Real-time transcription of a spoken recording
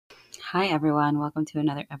Hi, everyone. Welcome to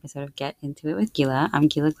another episode of Get Into It with Gila. I'm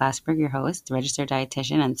Gila Glassberg, your host, registered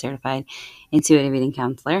dietitian and certified intuitive eating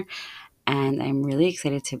counselor. And I'm really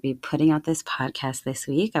excited to be putting out this podcast this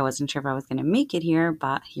week. I wasn't sure if I was going to make it here,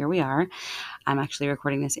 but here we are. I'm actually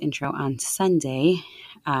recording this intro on Sunday,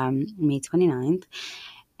 May 29th.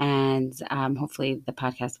 And hopefully the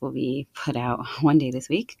podcast will be put out one day this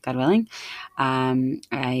week, God willing.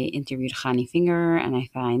 I interviewed Chani Finger, and I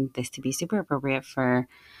find this to be super appropriate for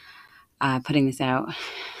putting this out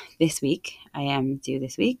this week. I am due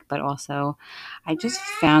this week, but also I just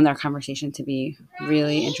found our conversation to be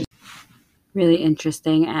really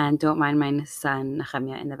interesting, and don't mind my son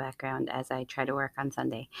Nehemiah in the background as I try to work on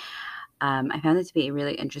Sunday. I found it to be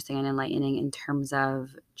really interesting and enlightening in terms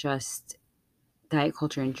of just diet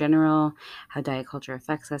culture in general, how diet culture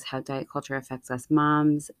affects us, how diet culture affects us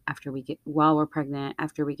moms while we're pregnant,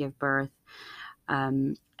 after we give birth,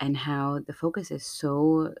 and how the focus is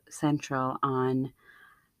so central on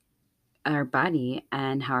our body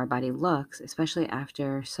and how our body looks, especially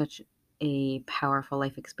after such a powerful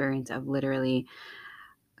life experience of literally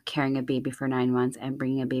carrying a baby for 9 months and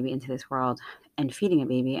bringing a baby into this world and feeding a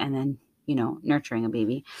baby and then, nurturing a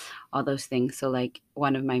baby, all those things. So like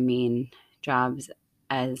one of my main jobs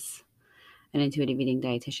as an intuitive eating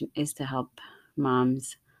dietitian is to help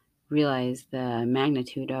moms realize the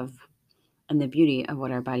magnitude of and the beauty of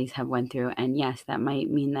what our bodies have went through. And yes, that might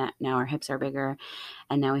mean that now our hips are bigger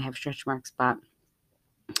and now we have stretch marks, but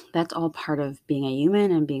that's all part of being a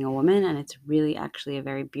human and being a woman, and it's really actually a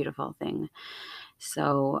very beautiful thing.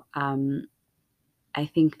 So I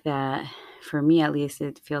think that for me, at least,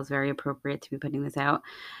 it feels very appropriate to be putting this out.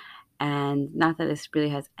 And not that this really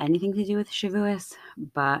has anything to do with Shavuos,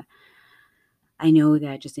 but I know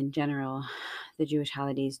that just in general, the Jewish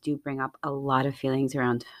holidays do bring up a lot of feelings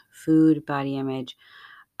around food, body image,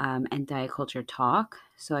 and diet culture talk.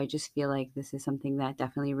 So I just feel like this is something that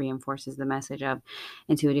definitely reinforces the message of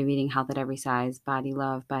intuitive eating, health at every size, body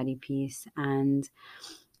love, body peace. And,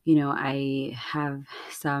 I have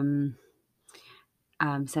some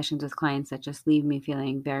sessions with clients that just leave me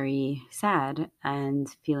feeling very sad and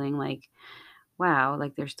feeling like, wow,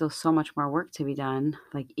 like there's still so much more work to be done.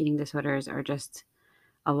 Like eating disorders are just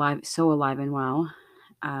so alive and well.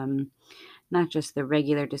 Not just the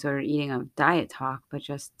regular disordered eating of diet talk, but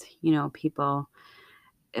just, people,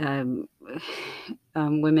 um,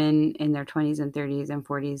 women in their 20s and 30s and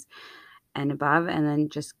 40s and above, and then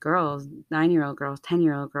just girls, 9-year-old girls,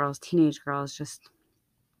 10-year-old girls, teenage girls, just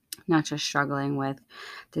not just struggling with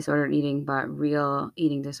disordered eating, but real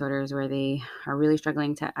eating disorders where they are really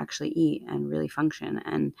struggling to actually eat and really function.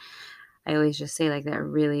 And I always just say like that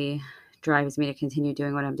really drives me to continue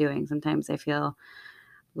doing what I'm doing. Sometimes I feel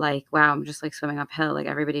like, wow, I'm just like swimming uphill. Like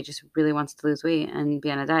everybody just really wants to lose weight and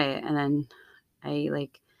be on a diet. And then I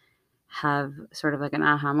like have sort of like an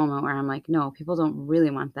aha moment where I'm like, no, people don't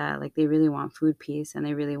really want that. Like they really want food peace and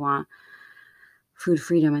they really want food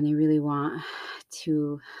freedom and they really want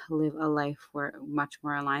to live a life where much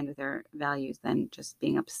more aligned with their values than just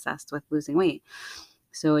being obsessed with losing weight.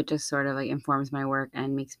 So it just sort of like informs my work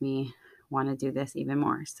and makes me want to do this even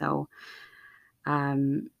more. So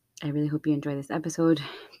I really hope you enjoy this episode.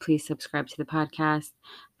 Please subscribe to the podcast.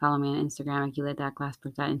 Follow me on Instagram at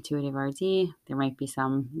gila.glassberg.intuitiverd. There might be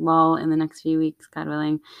some lull in the next few weeks, God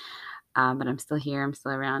willing. But I'm still here. I'm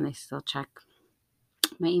still around. I still check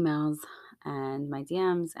my emails and my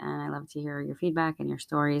DMs. And I love to hear your feedback and your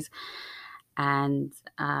stories. And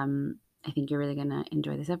I think you're really going to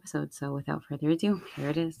enjoy this episode. So without further ado, here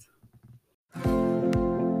it is.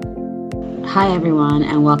 Hi, everyone,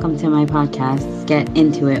 and welcome to my podcast, Get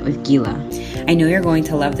Into It with Gila. I know you're going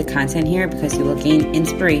to love the content here because you will gain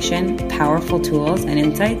inspiration, powerful tools and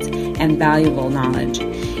insights, and valuable knowledge.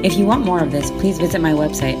 If you want more of this, please visit my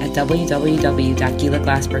website at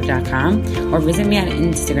www.gilaglassberg.com or visit me on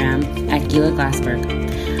Instagram at Gila Glassberg.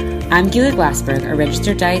 I'm Gila Glassberg, a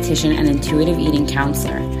registered dietitian and intuitive eating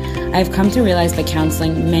counselor. I've come to realize by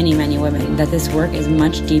counseling many, many women that this work is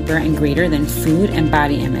much deeper and greater than food and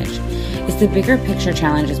body image. It's the bigger picture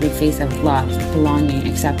challenges we face of love, belonging,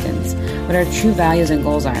 acceptance, what our true values and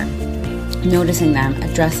goals are, noticing them,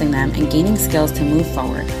 addressing them, and gaining skills to move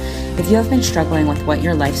forward. If you have been struggling with what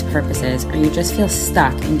your life's purpose is, or you just feel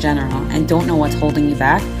stuck in general and don't know what's holding you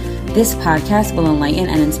back, this podcast will enlighten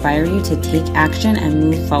and inspire you to take action and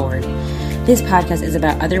move forward. This podcast is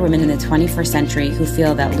about other women in the 21st century who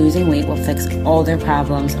feel that losing weight will fix all their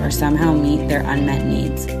problems or somehow meet their unmet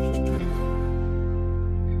needs.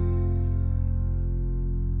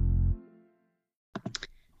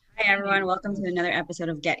 Hi, everyone. Welcome to another episode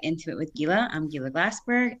of Get Into It with Gila. I'm Gila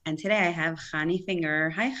Glassberg, and today I have Chani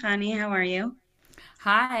Finger. Hi, Chani. How are you?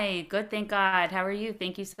 Hi, good, thank God. How are you?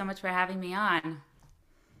 Thank you so much for having me on.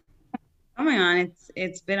 Coming on,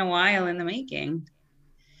 it's been a while in the making.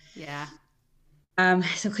 Yeah.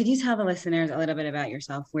 So could you tell the listeners a little bit about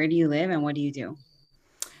yourself? Where do you live and what do you do?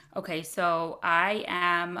 Okay, so I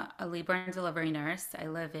am a labor and delivery nurse. I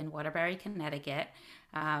live in Waterbury, Connecticut.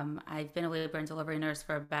 I've been a labor and delivery nurse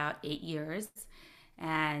for about 8 years,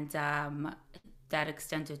 and that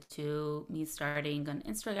extended to me starting an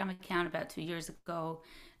Instagram account about 2 years ago,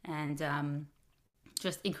 and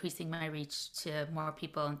just increasing my reach to more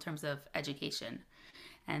people in terms of education.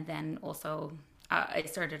 And then also, I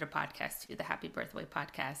started a podcast too, the Happy Birthway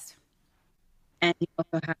podcast. And you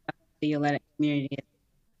also have the Yoletta community that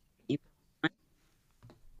you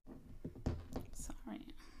Sorry.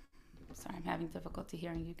 Sorry, I'm having difficulty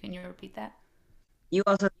hearing you. Can you repeat that? you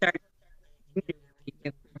also started a community where you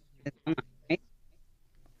give courses online, right?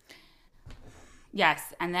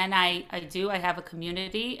 Yes, and then I have a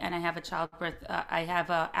community and I have a childbirth. I have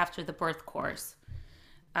a after the birth course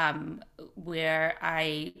um, where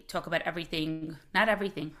I talk about everything, not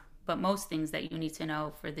everything, but most things that you need to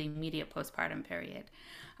know for the immediate postpartum period.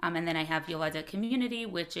 And then I have Yolanda Community,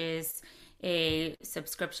 which is a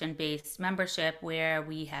subscription based membership where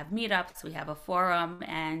we have meetups, we have a forum,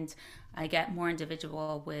 and I get more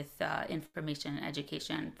individual with information and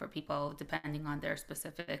education for people depending on their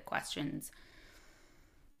specific questions.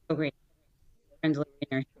 So great. Friends living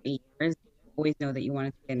nurse for 8 years. Did you always know that you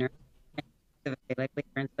wanted to be a nurse? And specifically like labor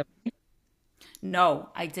and delivery? No,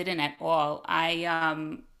 I didn't at all.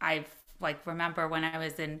 I've like remember when I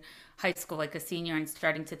was in high school, like a senior, and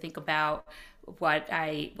starting to think about what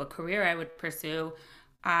career I would pursue.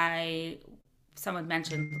 I Someone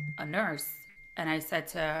mentioned a nurse, and I said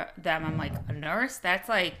to them, I'm like, a nurse? That's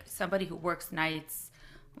like somebody who works nights,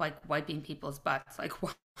 like wiping people's butts. Like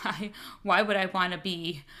why would I want to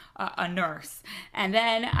be a nurse? And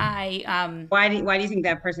then Why do you think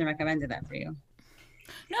that person recommended that for you?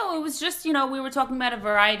 no, it was just, we were talking about a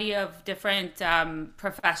variety of different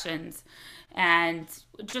professions and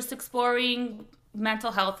just exploring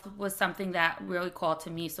mental health was something that really called to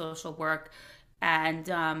me, social work, and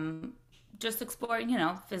just exploring,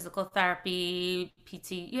 physical therapy,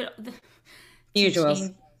 PT, Usuals.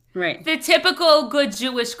 teaching Right. the typical good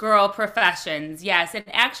Jewish girl professions. Yes. And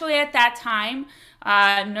actually, at that time,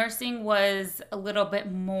 nursing was a little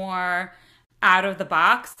bit more out of the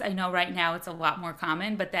box. I know right now it's a lot more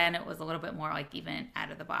common, but then it was a little bit more like even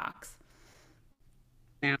out of the box.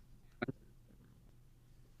 Now,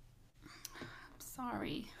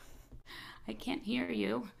 Sorry, I can't hear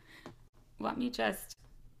you. Let me just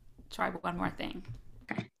try one more thing.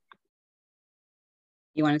 okay.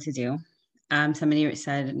 You wanted to do. Somebody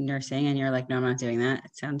said nursing, and you're like, no, I'm not doing that.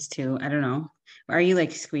 It sounds too, I don't know. Are you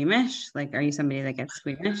like squeamish? Like, are you somebody that gets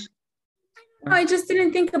squeamish? Or I just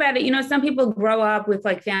didn't think about it. Some people grow up with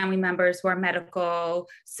like family members who are medical.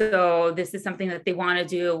 So this is something that they want to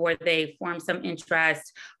do where they form some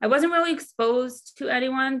interest. I wasn't really exposed to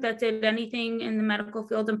anyone that did anything in the medical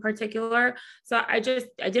field in particular. So I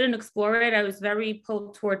didn't explore it. I was very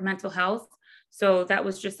pulled toward mental health. So that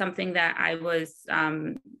was just something that I was,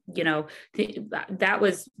 that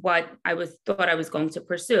was what I was thought I was going to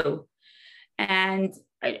pursue. And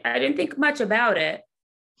I didn't think much about it.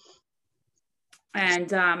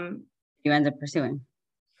 And you end up pursuing?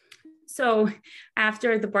 So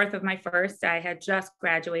after the birth of my first, I had just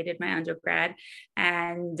graduated my undergrad,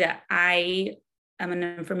 and I am an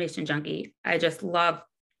information junkie. I just love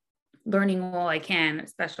learning all I can,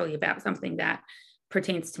 especially about something that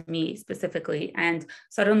pertains to me specifically. And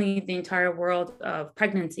suddenly the entire world of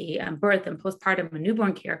pregnancy and birth and postpartum and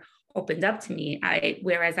newborn care opened up to me.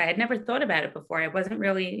 Whereas I had never thought about it before. I wasn't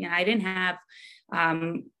really, I didn't have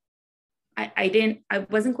um, I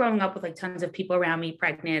wasn't growing up with like tons of people around me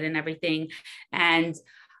pregnant and everything. And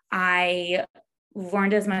I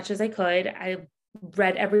learned as much as I could. I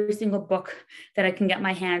read every single book that I can get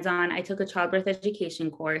my hands on. I took a childbirth education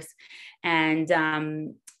course, and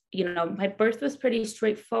my birth was pretty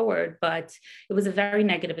straightforward, but it was a very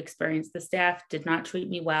negative experience. The staff did not treat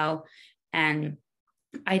me well, and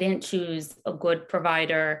I didn't choose a good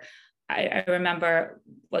provider. I remember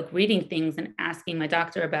like reading things and asking my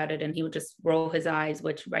doctor about it, and he would just roll his eyes,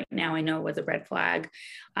 which right now I know was a red flag.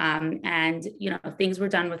 And things were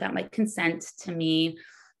done without my consent to me.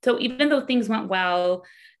 So even though things went well,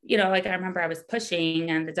 like I remember I was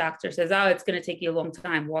pushing, and the doctor says, "Oh, it's going to take you a long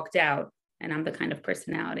time." Walked out. And I'm the kind of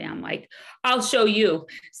personality, I'm like, I'll show you.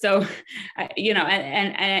 So,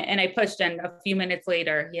 and I pushed, and a few minutes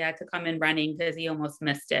later, he had to come in running because he almost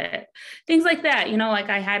missed it. Things like that, like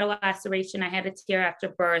I had a laceration, I had a tear after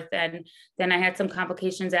birth, and then I had some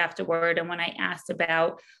complications afterward. And when I asked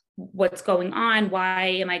about what's going on, why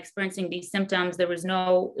am I experiencing these symptoms, I was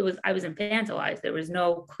infantilized. There was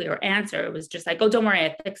no clear answer. It was just like, oh, don't worry,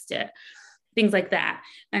 I fixed it. Things like that.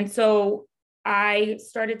 And so I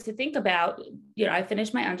started to think about, I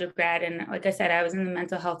finished my undergrad, and like I said, I was in the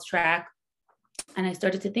mental health track, and I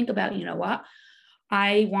started to think about, what,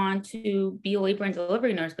 I want to be a labor and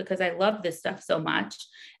delivery nurse because I love this stuff so much,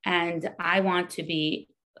 and I want to be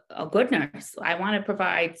a good nurse. I want to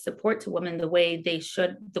provide support to women the way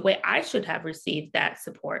I should have received that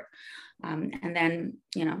support. And then,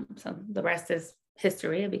 so the rest is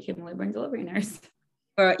history. I became a labor and delivery nurse.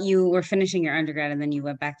 Or you were finishing your undergrad and then you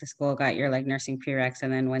went back to school, got your like nursing prereqs,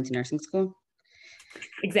 and then went to nursing school?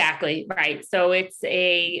 Exactly. Right. So it's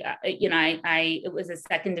it was a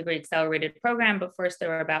second degree accelerated program, but first there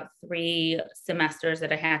were about 3 semesters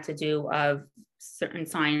that I had to do of certain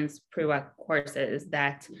science prereq courses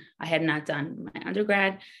that I had not done in my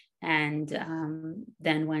undergrad, and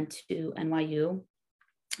then went to NYU.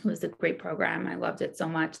 It was a great program. I loved it so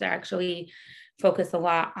much. They actually focus a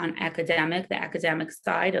lot on the academic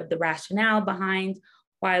side of the rationale behind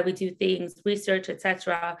why we do things, research,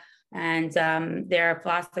 etc. And their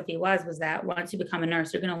philosophy was that once you become a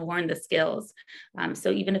nurse, you're going to learn the skills. So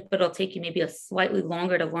even if it'll take you maybe a slightly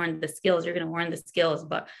longer to learn the skills, you're going to learn the skills.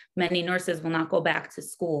 But many nurses will not go back to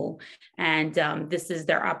school. And this is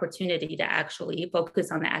their opportunity to actually focus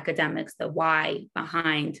on the academics, the why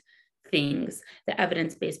behind things, the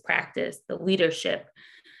evidence-based practice, the leadership.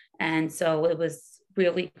 And so it was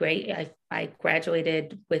really great. I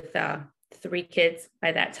graduated with 3 kids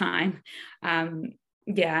by that time. And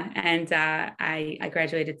I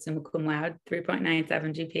graduated summa cum laude, 3.97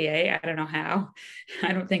 GPA. I don't know how.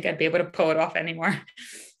 I don't think I'd be able to pull it off anymore.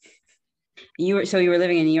 You were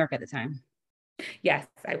living in New York at the time? Yes,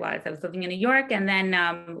 I was. I was living in New York, and then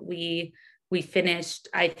I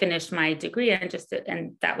finished my degree,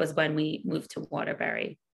 and that was when we moved to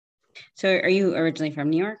Waterbury. So are you originally from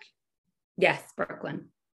New York? Yes, Brooklyn.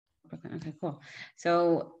 Okay, cool.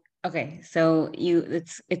 So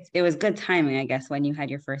it was good timing, I guess, when you had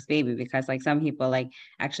your first baby, because like some people like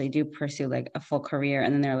actually do pursue like a full career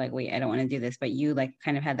and then they're like, wait, I don't want to do this. But you like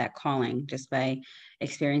kind of had that calling just by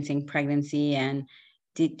experiencing pregnancy. And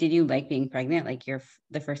did you like being pregnant? Like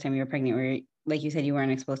the first time you were pregnant, where like you said, you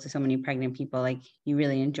weren't exposed to so many pregnant people, like you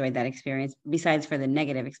really enjoyed that experience besides for the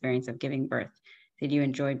negative experience of giving birth? Did you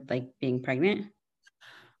enjoy like being pregnant?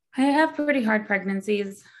 I have pretty hard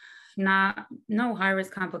pregnancies, no high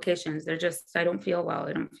risk complications. They're just, I don't feel well.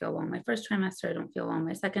 My first trimester, I don't feel well.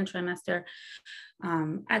 My second trimester,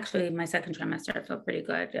 actually my second trimester, I felt pretty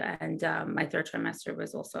good. And my third trimester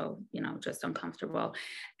was also, just uncomfortable.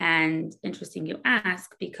 And interesting you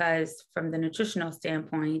ask, because from the nutritional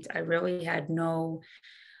standpoint, I really had no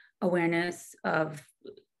awareness of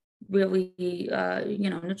really,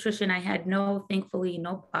 nutrition. I had thankfully,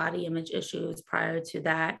 no body image issues prior to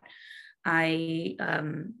that. I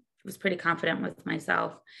was pretty confident with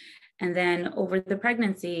myself. And then over the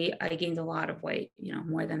pregnancy, I gained a lot of weight,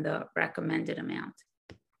 more than the recommended amount.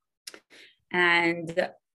 And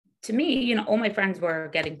to me, all my friends were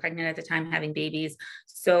getting pregnant at the time, having babies.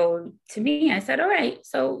 So to me, I said, all right,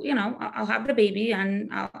 so, I'll have the baby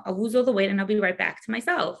and I'll lose all the weight and I'll be right back to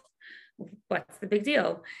myself. What's the big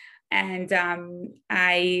deal? And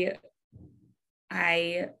I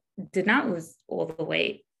did not lose all the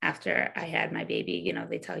weight after I had my baby.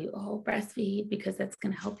 They tell you, oh, breastfeed because that's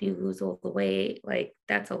going to help you lose all the weight. Like,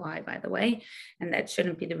 that's a lie, by the way. And that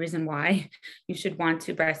shouldn't be the reason why you should want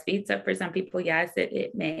to breastfeed. So for some people, yes,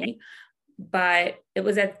 it may. But it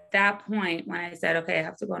was at that point when I said, okay, I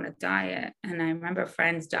have to go on a diet. And I remember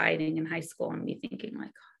friends dieting in high school and me thinking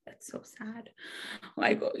like, that's so sad.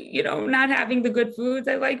 Like, not having the good foods.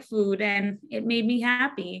 I like food and it made me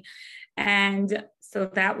happy. And so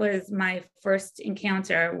that was my first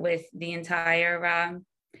encounter with the entire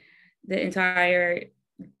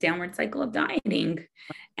downward cycle of dieting.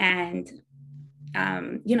 And,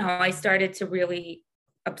 I started to really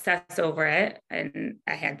obsess over it. And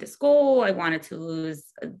I had this goal. I wanted to lose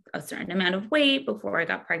a certain amount of weight before I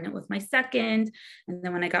got pregnant with my second. And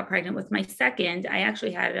then when I got pregnant with my second, I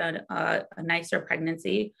actually had a nicer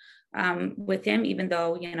pregnancy with him, even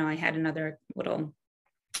though, I had another little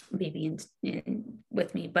baby in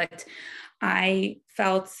with me. But I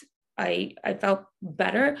felt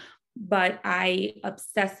better, but I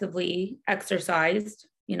obsessively exercised,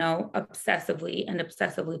 obsessively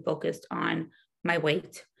focused on my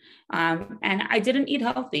weight. And I didn't eat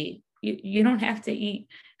healthy. You don't have to eat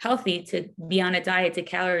healthy to be on a diet to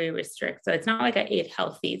calorie restrict. So it's not like I ate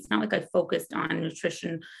healthy. It's not like I focused on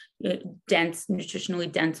nutritionally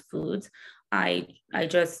dense foods. I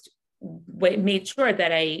just made sure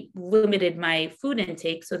that I limited my food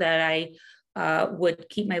intake so that I would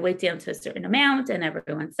keep my weight down to a certain amount. And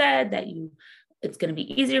everyone said that it's going to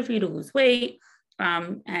be easier for you to lose weight.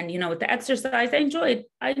 And with the exercise, I enjoyed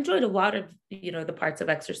a lot of the parts of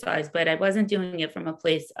exercise, but I wasn't doing it from a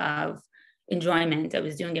place of enjoyment. I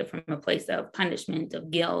was doing it from a place of punishment,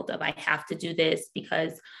 of guilt, of I have to do this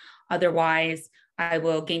because otherwise I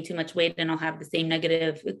will gain too much weight and I'll have the same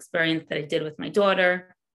negative experience that I did with my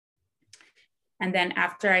daughter. And then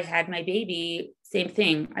after I had my baby, same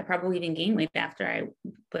thing. I probably even gained weight after I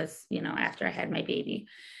had my baby,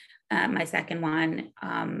 my second one.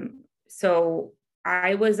 So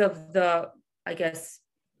I was of the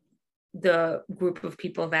group of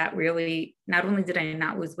people that really, not only did I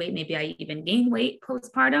not lose weight, maybe I even gained weight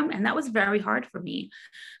postpartum. And that was very hard for me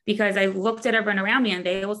because I looked at everyone around me and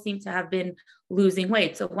they all seemed to have been losing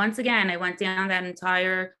weight. So once again, I went down that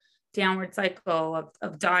entire downward cycle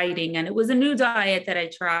of dieting, and it was a new diet that I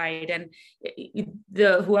tried, and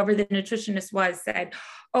whoever the nutritionist was said,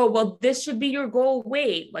 oh, well, this should be your goal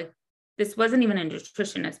weight. Like, this wasn't even a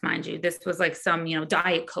nutritionist, mind you. This was like some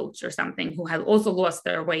diet coach or something who had also lost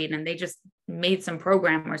their weight, and they just made some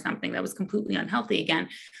program or something that was completely unhealthy again.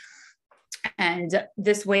 And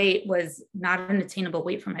this weight was not an attainable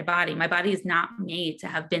weight for my body. My body is not made to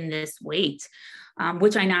have been this weight,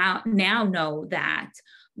 which I now know that.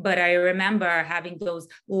 But I remember having those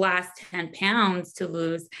last 10 pounds to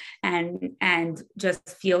lose and just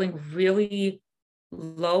feeling really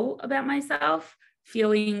low about myself,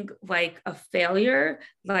 feeling like a failure,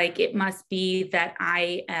 like it must be that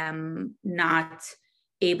I am not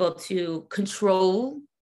able to control,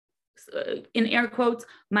 in air quotes,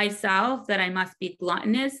 myself, that I must be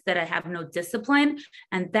gluttonous, that I have no discipline.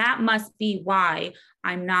 And that must be why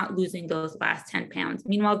I'm not losing those last 10 pounds.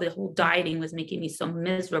 Meanwhile, the whole dieting was making me so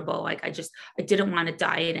miserable. Like I didn't want to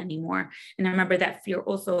diet anymore. And I remember that fear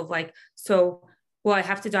also of like, so, well, I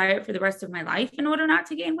have to diet for the rest of my life in order not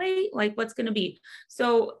to gain weight. Like, what's going to be?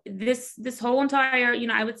 So this whole entire,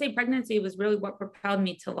 I would say pregnancy was really what propelled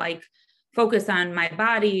me to like focus on my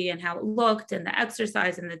body and how it looked and the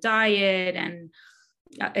exercise and the diet and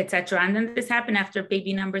etc. And then this happened after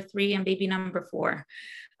baby number 3 and baby number 4,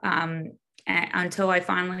 until I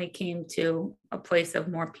finally came to a place of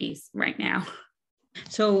more peace right now.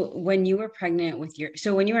 So when you were pregnant when you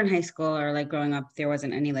were in high school or like growing up, there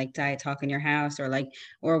wasn't any like diet talk in your house or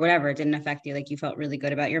whatever, it didn't affect you. Like you felt really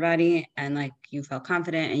good about your body and like you felt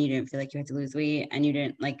confident and you didn't feel like you had to lose weight and you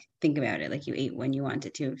didn't like think about it. Like you ate when you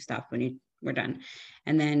wanted to, stopped when you were done.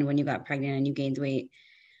 And then when you got pregnant and you gained weight,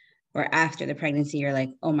 or after the pregnancy, you're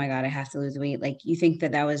like, oh my God, I have to lose weight. Like you think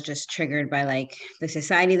that was just triggered by like the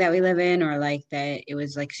society that we live in, or like that it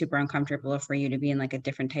was like super uncomfortable for you to be in like a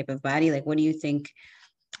different type of body? Like, what do you think?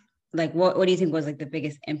 Like, what do you think was like the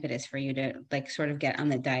biggest impetus for you to like sort of get on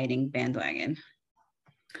the dieting bandwagon?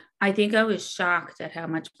 I think I was shocked at how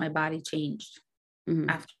much my body changed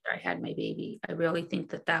after I had my baby. I really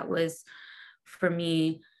think that was, for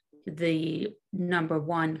me, the number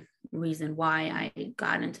one reason why I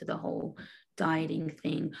got into the whole dieting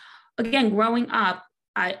thing. Again, growing up,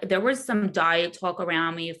 there was some diet talk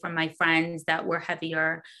around me from my friends that were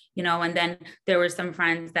heavier, and then there were some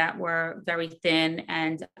friends that were very thin,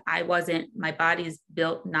 and I wasn't. My body's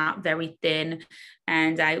built not very thin,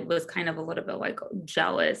 and I was kind of a little bit like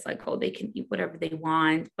jealous, like, oh, they can eat whatever they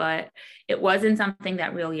want, but it wasn't something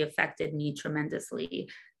that really affected me tremendously,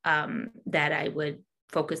 that I would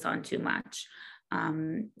focus on too much.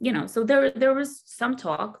 So there was some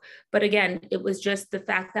talk, but again, it was just the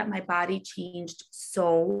fact that my body changed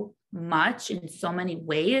so much in so many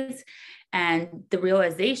ways. And the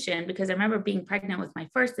realization, because I remember being pregnant with my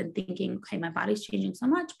first and thinking, okay, my body's changing so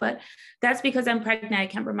much, but that's because I'm pregnant. I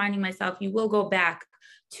kept reminding myself, you will go back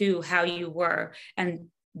to how you were. And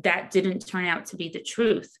that didn't turn out to be the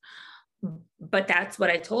truth. But that's what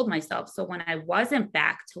I told myself. So when I wasn't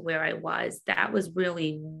back to where I was, that was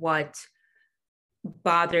really what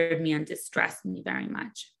bothered me and distressed me very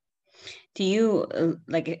much. Do you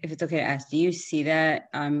like, if it's okay to ask, do you see that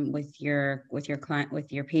with your client,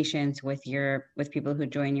 with your patients, with people who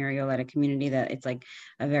join your Yoletta community, that it's like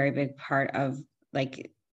a very big part of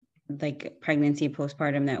like pregnancy,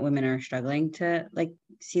 postpartum, that women are struggling to like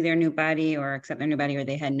see their new body or accept their new body, or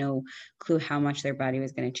they had no clue how much their body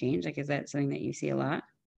was going to change? Like, is that something that you see a lot?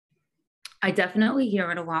 I definitely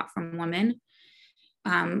hear it a lot from women.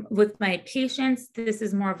 With my patients, this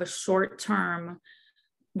is more of a short-term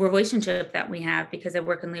relationship that we have because I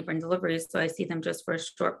work in labor and delivery. So I see them just for a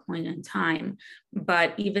short point in time.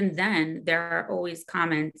 But even then, there are always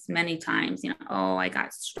comments many times, oh, I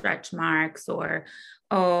got stretch marks, or,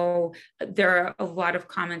 oh, there are a lot of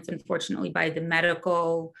comments, unfortunately, by the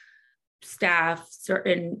medical staff.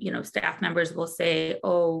 Certain, staff members will say,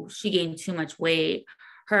 oh, she gained too much weight,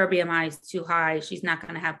 her BMI is too high, she's not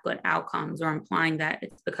going to have good outcomes, or implying that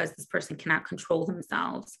it's because this person cannot control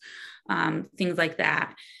themselves, things like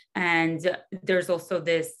that. And there's also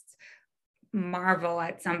this marvel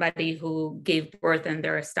at somebody who gave birth and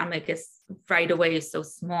their stomach is right away so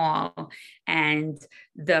small, and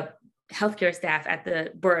the healthcare staff at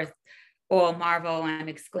the birth all marvel and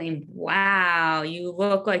exclaim, wow, you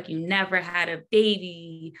look like you never had a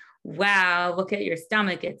baby. Wow, look at your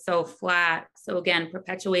stomach, it's so flat. So again,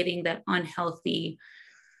 perpetuating that unhealthy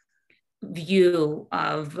view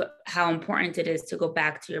of how important it is to go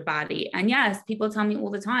back to your body. And yes, people tell me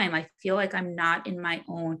all the time, I feel like I'm not in my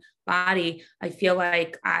own body. I feel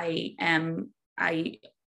like I'm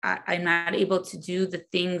not able to do the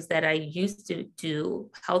things that I used to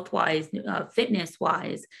do health-wise,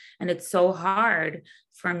 fitness-wise, and it's so hard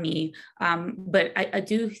for me. But I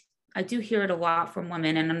do hear it a lot from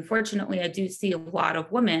women, and unfortunately, I do see a lot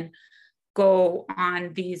of women go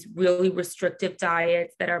on these really restrictive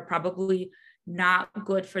diets that are probably not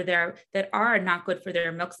good for their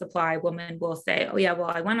milk supply. Women will say, oh yeah, well,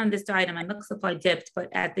 I went on this diet and my milk supply dipped, but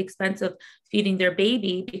at the expense of feeding their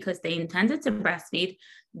baby because they intended to breastfeed,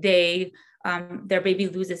 their baby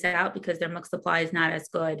loses out because their milk supply is not as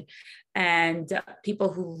good. And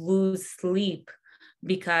people who lose sleep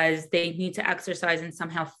because they need to exercise and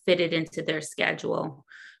somehow fit it into their schedule.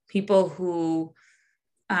 People who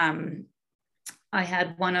I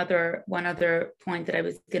had one other point that I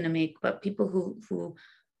was going to make, but people who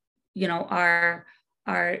are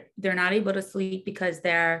they're not able to sleep because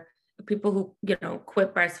they're people who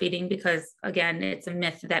quit breastfeeding, because again, it's a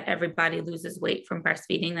myth that everybody loses weight from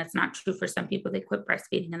breastfeeding. That's not true. For some people, they quit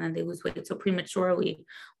breastfeeding and then they lose weight so prematurely,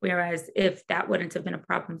 whereas if that wouldn't have been a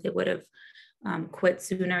problem, they would have quit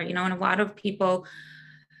sooner. And a lot of people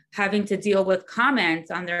having to deal with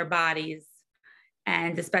comments on their bodies,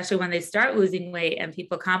 and especially when they start losing weight and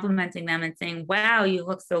people complimenting them and saying, wow, you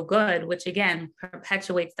look so good, which again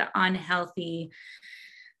perpetuates the unhealthy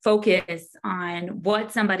focus on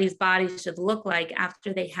what somebody's body should look like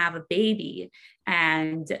after they have a baby,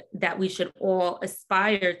 and that we should all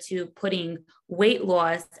aspire to putting weight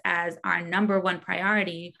loss as our number one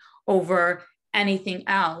priority over anything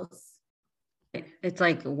else. It's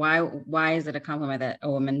like, why is it a compliment that a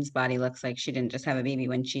woman's body looks like she didn't just have a baby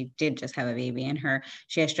when she did just have a baby, and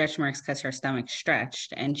she has stretch marks because her stomach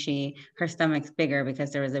stretched, and her stomach's bigger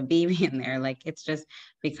because there was a baby in there. Like, it's just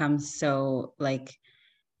becomes so like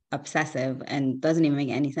obsessive and doesn't even make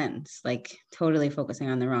any sense, like totally focusing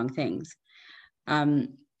on the wrong things. So,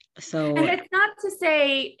 and it's not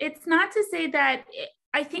to say that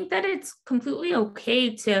I think that it's completely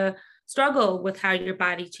okay to struggle with how your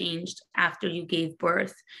body changed after you gave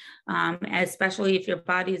birth, especially if your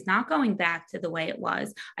body is not going back to the way it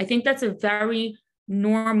was. I think that's a very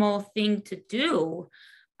normal thing to do.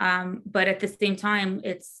 But at the same time,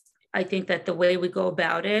 I think that the way we go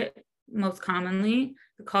about it, most commonly,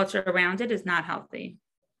 the culture around it is not healthy.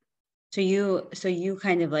 So you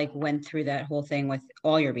kind of like went through that whole thing with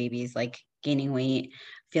all your babies, like gaining weight,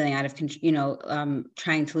 feeling out of control,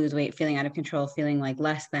 trying to lose weight, feeling out of control, feeling like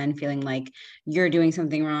less than, feeling like you're doing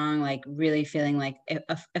something wrong, like really feeling like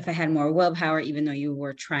if I had more willpower, even though you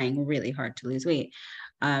were trying really hard to lose weight.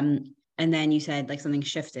 And then you said like something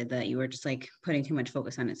shifted, that you were just like putting too much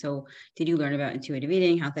focus on it. So did you learn about intuitive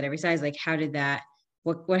eating, health at every size? Like, how did that,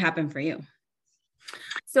 what happened for you?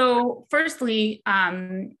 So firstly,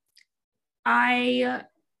 I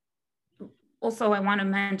want to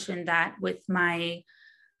mention that with my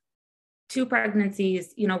two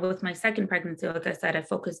pregnancies, with my second pregnancy, like I said, I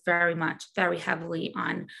focused very heavily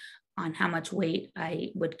on how much weight I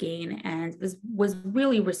would gain, and was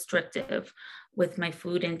really restrictive with my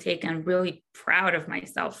food intake, and really proud of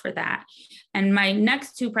myself for that. And my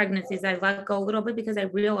next two pregnancies, I let go a little bit because I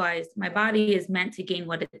realized my body is meant to gain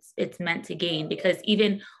what it's meant to gain, because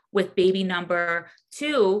even with baby number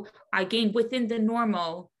 2, I gained within the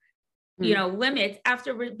normal, limits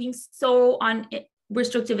after being so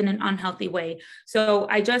restrictive in an unhealthy way. So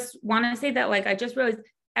I just want to say that, like, I just realized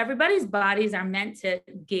everybody's bodies are meant to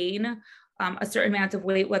gain a certain amount of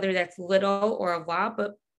weight, whether that's little or a lot,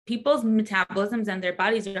 but people's metabolisms and their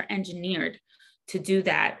bodies are engineered to do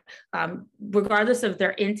that, regardless of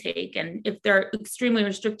their intake. And if they're extremely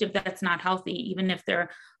restrictive, that's not healthy, even if their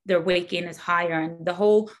weight gain is higher. And the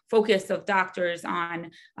whole focus of doctors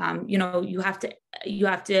on, you have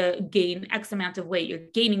to gain X amount of weight. You're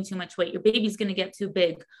gaining too much weight. Your baby's going to get too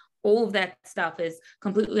big. All of that stuff is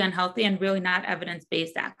completely unhealthy and really not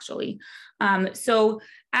evidence-based, actually. So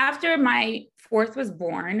after my fourth was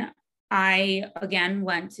born, I again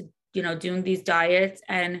went to, doing these diets,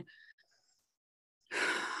 and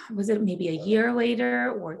was it maybe a year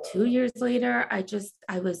later or 2 years later, I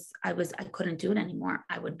couldn't do it anymore.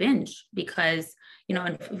 I would binge because,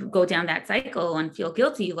 and go down that cycle and feel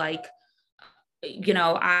guilty. Like, do you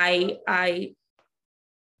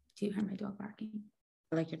hear my dog barking?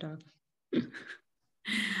 I like your dog.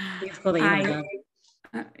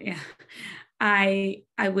 Yeah. I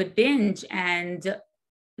would binge, and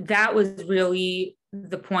that was really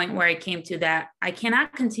the point where I came to that I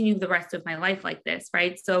cannot continue the rest of my life like this,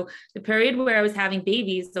 right? So the period where I was having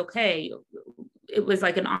babies, okay, it was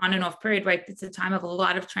like an on and off period, right? It's a time of a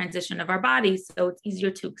lot of transition of our bodies, so it's easier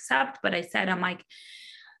to accept. But I said, I'm like,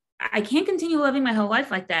 I can't continue living my whole life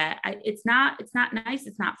like that. It's not nice.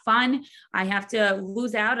 It's not fun. I have to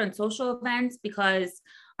lose out on social events because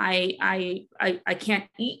I can't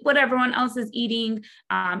eat what everyone else is eating.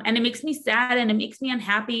 And it makes me sad and it makes me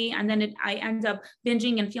unhappy. And then I end up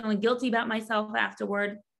binging and feeling guilty about myself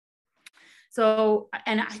afterward. So,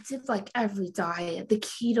 and I did like every diet, the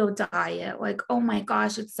keto diet, like, oh my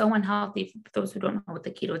gosh, it's so unhealthy. For those who don't know what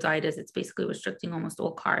the keto diet is, it's basically restricting almost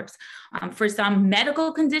all carbs. For some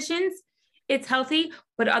medical conditions, it's healthy,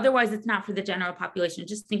 but otherwise it's not for the general population.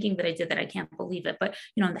 Just thinking that I did that, I can't believe it. But,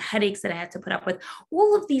 the headaches that I had to put up with,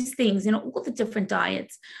 all of these things, all the different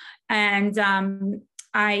diets. And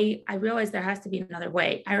I realized there has to be another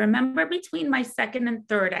way. I remember between my second and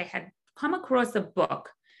third, I had come across a book,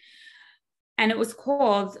 and it was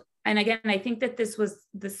called, and again, I think that this was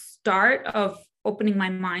the start of opening my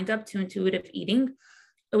mind up to intuitive eating.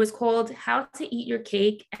 It was called How to Eat Your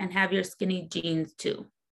Cake and Have Your Skinny Jeans Too.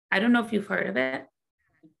 I don't know if you've heard of it.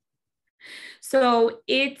 So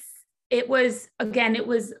it was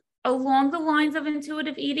along the lines of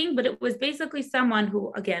intuitive eating, but it was basically someone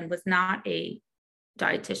who, again, was not a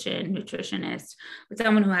dietitian, nutritionist, but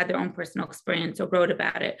someone who had their own personal experience or wrote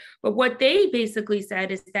about it. But what they basically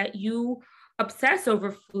said is that you obsess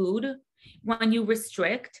over food when you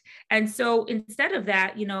restrict. And so instead of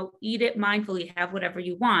that, eat it mindfully, have whatever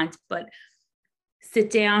you want, but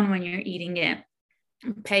sit down when you're eating it.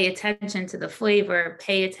 Pay attention to the flavor,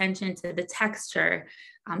 pay attention to the texture,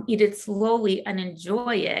 eat it slowly and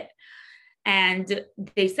enjoy it. And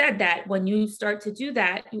they said that when you start to do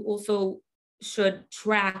that, you also should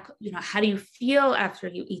track, how do you feel after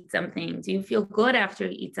you eat something? Do you feel good after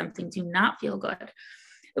you eat something? Do you not feel good?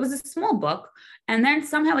 It was a small book. And then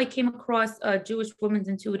somehow I came across a Jewish Women's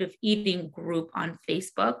Intuitive Eating group on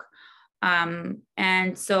Facebook.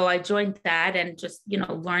 And so I joined that and just,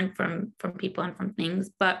 learned from people and from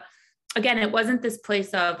things. But again, it wasn't this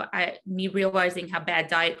place of me realizing how bad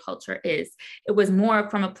diet culture is. It was more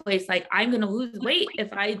from a place like, I'm going to lose weight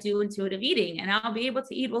if I do intuitive eating, and I'll be able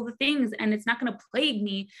to eat all the things, and it's not going to plague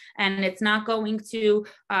me, and it's not going to,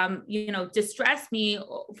 distress me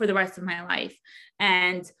for the rest of my life.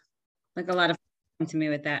 And like a lot of to me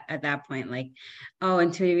with that at that point, like, oh,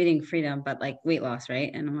 intuitive eating, freedom, but like weight loss,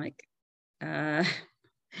 right? And I'm like,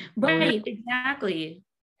 right, exactly.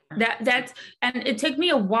 That's, and it took me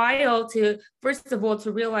a while to, first of all,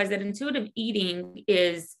 to realize that intuitive eating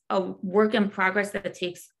is a work in progress that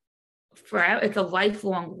takes forever. It's a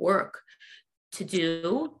lifelong work to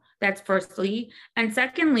do. That's firstly. And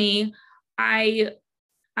secondly, I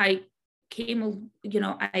came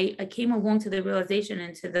along to the realization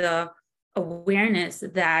and to the awareness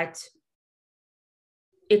that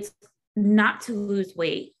it's not to lose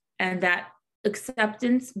weight, and that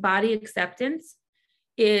body acceptance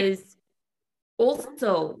is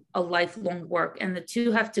also a lifelong work, and the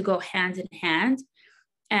two have to go hand in hand.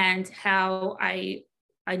 And how I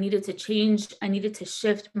needed to change, I needed to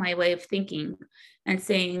shift my way of thinking and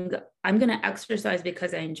saying, I'm going to exercise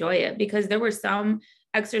because I enjoy it. Because there were some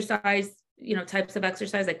exercise, types of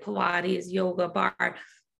exercise like Pilates, yoga, bar.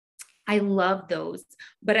 I love those,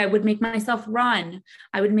 but I would make myself run.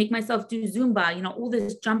 I would make myself do Zumba, all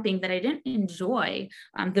this jumping that I didn't enjoy.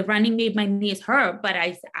 The running made my knees hurt, but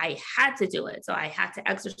I had to do it. So I had to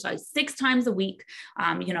exercise 6 times a week,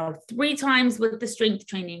 3 times with the strength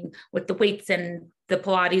training, with the weights and the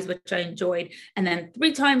Pilates, which I enjoyed. And then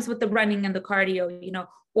 3 times with the running and the cardio,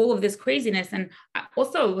 all of this craziness. And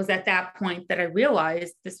also it was at that point that I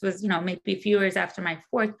realized, this was, maybe a few years after my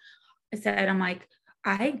fourth, I'm like,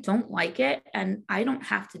 I don't like it and I don't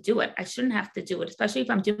have to do it. I shouldn't have to do it, especially if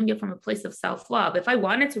I'm doing it from a place of self-love. If I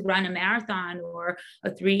wanted to run a marathon or a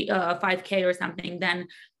 5K or something, then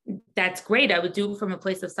that's great. I would do it from a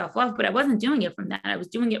place of self-love, but I wasn't doing it from that. I was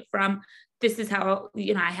doing it from, this is how,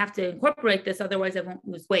 I have to incorporate this, otherwise I won't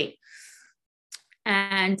lose weight.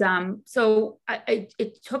 And so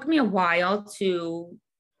it took me a while to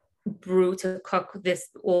cook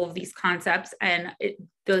all of these concepts, and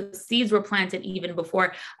the seeds were planted even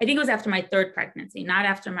before. I think it was after my third pregnancy, not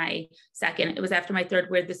after my second. It was after my third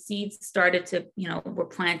where the seeds started to, were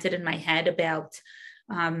planted in my head about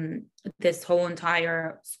this whole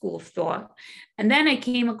entire school of thought. And then I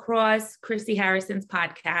came across Christy Harrison's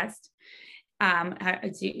podcast.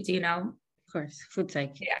 Do you know? Of course, Food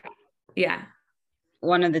Psych. Yeah.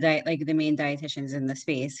 One of the the main dietitians in the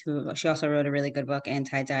space, who she also wrote a really good book,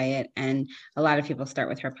 Anti-Diet, and a lot of people start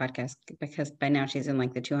with her podcast because by now she's in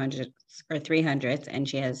like the 200s or 300s, and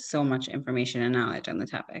she has so much information and knowledge on the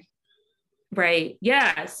topic. Right.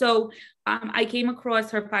 Yeah. So I came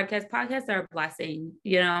across her podcast. Podcasts are a blessing.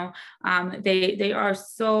 They are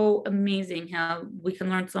so amazing how we can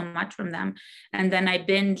learn so much from them. And then I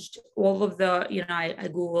binged all of the,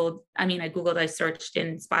 I searched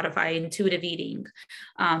in Spotify intuitive eating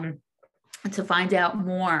to find out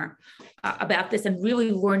more about this and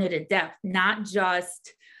really learn it in depth, not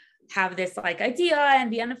just have this like idea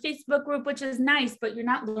and be on a Facebook group, which is nice, but you're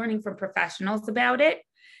not learning from professionals about it.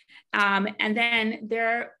 And then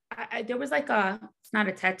there was like it's not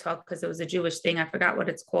a TED Talk because it was a Jewish thing. I forgot what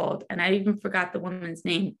it's called. And I even forgot the woman's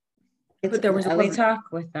name. But there was a talk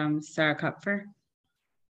with Sarah Kupfer.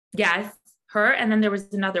 Yes, her. And then there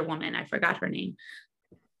was another woman. I forgot her name.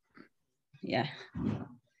 Yeah.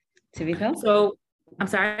 Tivi Pill? So, I'm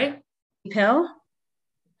sorry? Pill?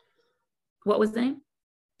 What was the name?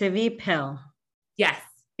 Tivi Pill. Yes,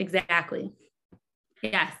 exactly.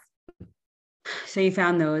 Yes. So you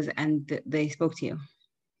found those and they spoke to you?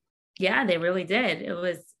 Yeah, they really did. It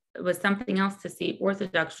was something else to see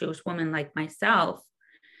Orthodox Jewish women like myself,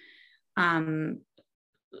 they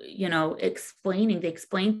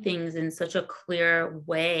explain things in such a clear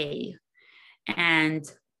way. And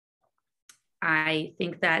I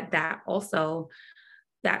think that also,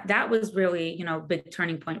 that was really, a big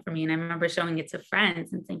turning point for me. And I remember showing it to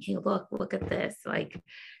friends and saying, hey, look at this. Like,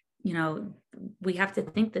 we have to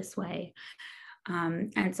think this way.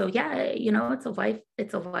 And so, yeah, it's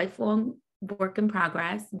a lifelong work in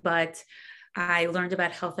progress, but I learned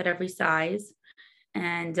about health at every size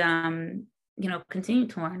and, continue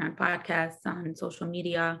to learn on podcasts, on social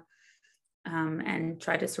media, and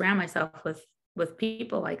try to surround myself with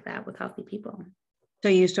people like that, with healthy people. So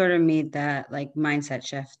you sort of made that like mindset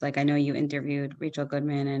shift. Like I know you interviewed Rachel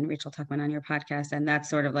Goodman and Rachel Tuckman on your podcast, and that's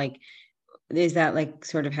sort of like, is that like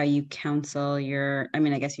sort of how you counsel I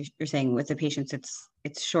guess you're saying with the patients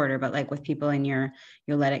it's shorter, but like with people in your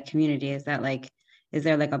Yoletic community, is there like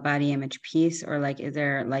a body image piece, or like is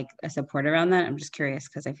there like a support around that? I'm just curious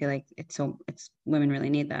because I feel like it's women really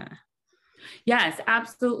need that. Yes,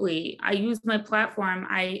 absolutely. I use my platform.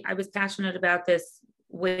 I was passionate about this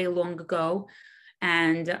way long ago.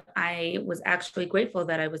 And I was actually grateful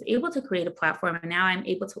that I was able to create a platform. And now I'm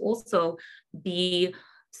able to also be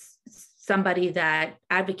somebody that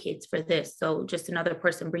advocates for this. So just another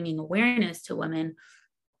person bringing awareness to women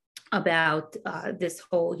about this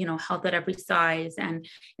whole, health at every size and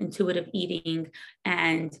intuitive eating,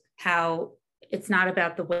 and how it's not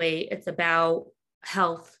about the weight, it's about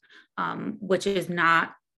health, which is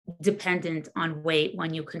not dependent on weight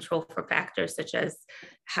when you control for factors such as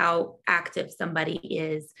how active somebody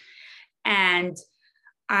is. And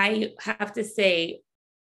I have to say,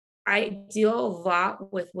 I deal a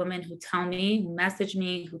lot with women who tell me, who message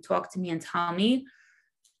me, who talk to me and tell me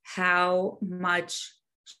how much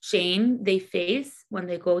shame they face when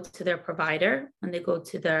they go to their provider, when they go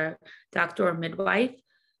to their doctor or midwife.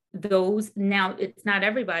 Those, now it's not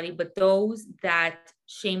everybody, but those that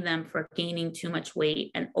shame them for gaining too much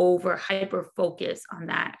weight and hyper focus on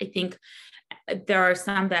that. I think there are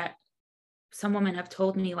some women have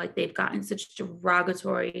told me like they've gotten such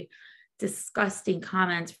derogatory, disgusting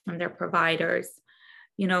comments from their providers,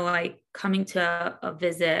 like coming to a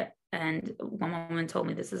visit. And one woman told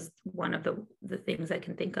me, this is one of the things I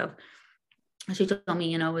can think of. She told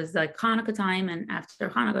me, it was like Hanukkah time. And after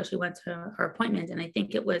Hanukkah, she went to her appointment. And I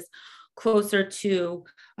think it was closer to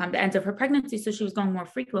the end of her pregnancy. So she was going more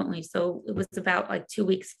frequently. So it was about like 2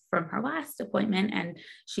 weeks from her last appointment. And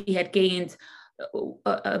she had gained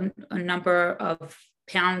a number of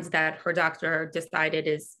pounds that her doctor decided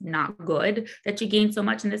is not good, that she gained so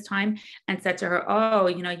much in this time, and said to her, oh,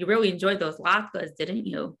 you really enjoyed those latkes, didn't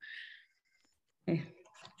you?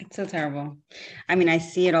 It's so terrible. I mean, I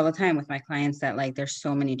see it all the time with my clients that like there's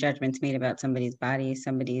so many judgments made about somebody's body,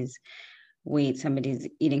 somebody's weight, somebody's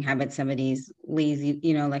eating habits, somebody's lazy,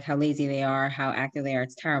 like how lazy they are, how active they are.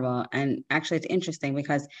 It's terrible. And actually it's interesting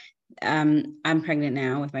because I'm pregnant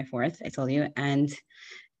now with my fourth, I told you, and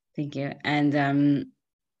thank you. And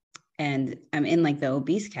I'm in like the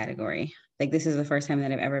obese category. Like this is the first time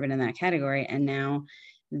that I've ever been in that category. And now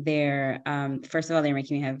they're first of all, they're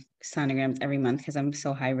making me have sonograms every month because I'm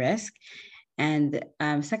so high risk. And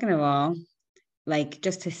second of all, like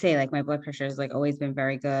just to say, like my blood pressure has like always been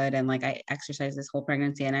very good. And like I exercised this whole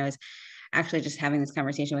pregnancy. And I was actually just having this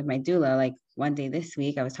conversation with my doula, like one day this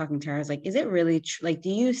week, I was talking to her, I was like, is it really like, do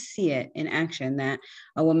you see it in action that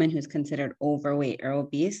a woman who's considered overweight or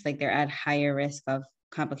obese, like they're at higher risk of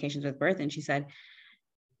complications with birth? And she said,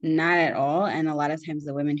 not at all. And a lot of times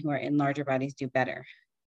the women who are in larger bodies do better.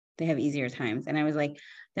 They have easier times. And I was like,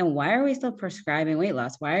 then why are we still prescribing weight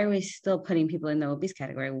loss? Why are we still putting people in the obese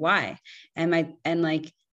category? Why? And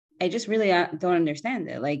like, I just really don't understand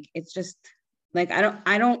it. Like, it's just like, I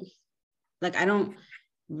don't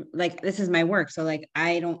like, this is my work. So like,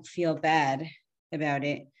 I don't feel bad about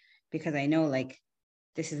it because I know like,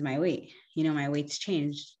 this is my weight, my weight's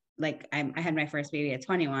changed. Like I had my first baby at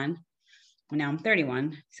 21. Now I'm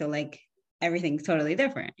 31. So like everything's totally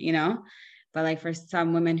different, but like for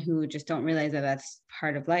some women who just don't realize that that's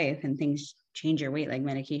part of life and things change your weight, like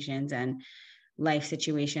medications and life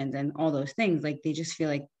situations and all those things, like they just feel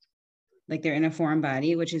like they're in a foreign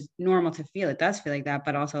body, which is normal to feel. It does feel like that,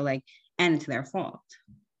 but also like, and it's their fault.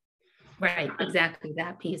 Right, exactly,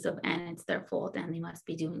 that piece of, and it's their fault and they must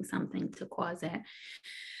be doing something to cause it.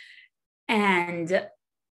 And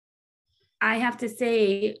I have to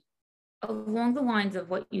say, along the lines of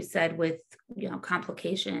what you said with,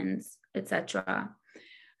 complications, etc.,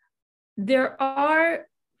 there are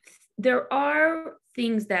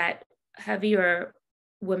things that heavier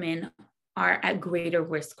women are at greater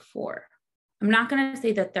risk for. I'm not going to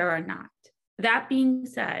say that there are not. That being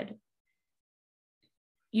said,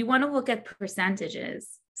 you want to look at percentages.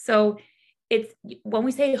 So it's, when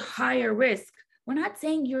we say higher risk, we're not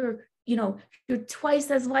saying you're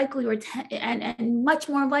twice as likely and much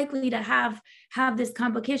more likely to have this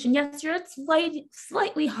complication. Yes, you're at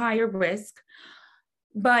slightly higher risk,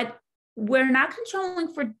 but we're not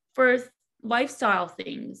controlling for lifestyle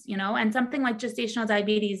things, and something like gestational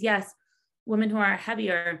diabetes. Yes, women who are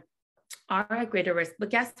heavier are at greater risk. But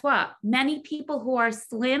guess what? Many people who are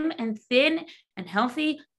slim and thin and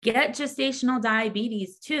healthy get gestational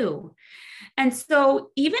diabetes too. And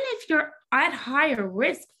so even if you're at higher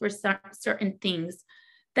risk for certain things,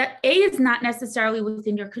 that is not necessarily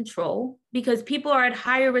within your control, because people are at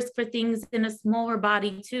higher risk for things in a smaller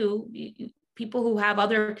body too. People who have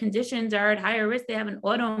other conditions are at higher risk. They have an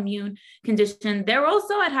autoimmune condition. They're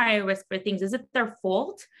also at higher risk for things. Is it their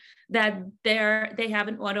fault that they have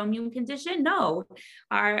an autoimmune condition? No.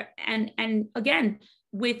 And again,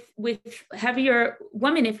 with heavier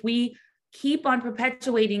women, if we keep on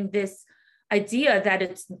perpetuating this idea that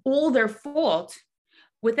it's all their fault,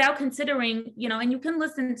 without considering, and you can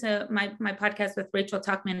listen to my podcast with Rachel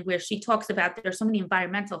Tuckman, where she talks about there's so many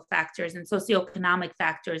environmental factors and socioeconomic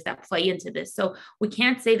factors that play into this. So we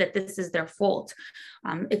can't say that this is their fault.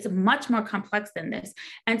 It's much more complex than this.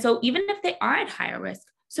 And so even if they are at higher risk,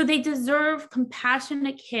 so they deserve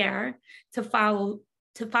compassionate care to follow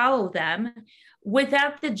them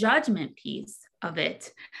without the judgment piece of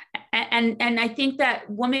it. And I think that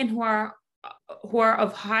women who are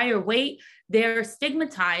of higher weight, they're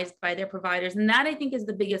stigmatized by their providers. And that, I think, is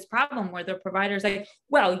the biggest problem, where their providers like,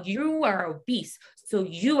 well, you are obese, so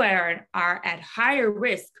you are at higher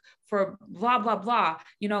risk for blah, blah, blah,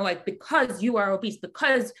 like because you are obese,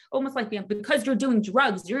 because almost like because you're doing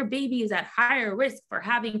drugs, your baby is at higher risk for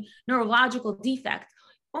having neurological defect.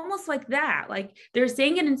 Almost like that. Like they're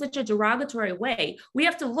saying it in such a derogatory way. We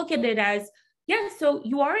have to look at it as, yes, so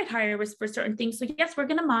you are at higher risk for certain things. So yes, we're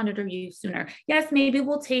going to monitor you sooner. Yes, maybe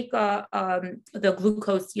we'll take the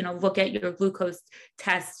glucose, look at your glucose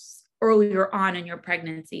tests earlier on in your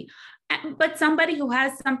pregnancy. But somebody who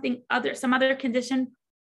has some other condition,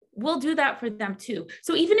 we'll do that for them too.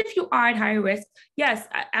 So even if you are at higher risk, yes,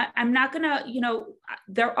 I'm not going to,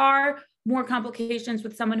 there are more complications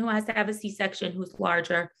with someone who has to have a C-section who's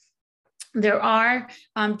larger. There are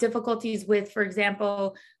difficulties with, for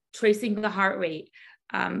example, tracing the heart rate.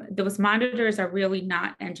 Those monitors are really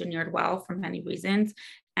not engineered well for many reasons.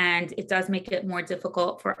 and it does make it more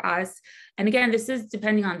difficult for us. And again, this is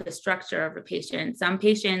depending on the structure of a patient. Some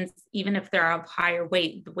patients, even if they're of higher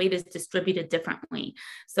weight, the weight is distributed differently.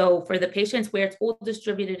 So for the patients where it's all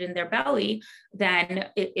distributed in their belly, then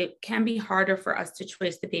it can be harder for us to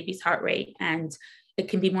trace the baby's heart rate, and it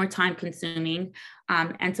can be more time consuming.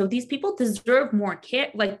 And so these people deserve more care,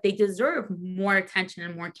 like they deserve more attention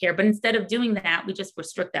and more care. But instead of doing that, we just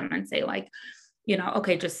restrict them and say like,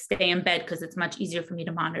 okay, just stay in bed because it's much easier for me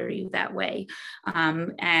to monitor you that way.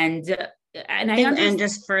 And I understand. And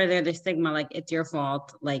just further the stigma, like it's your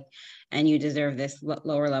fault, like, and you deserve this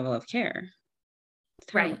lower level of care.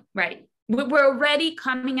 Right. We're already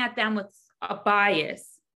coming at them with a bias,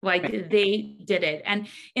 like they did it. And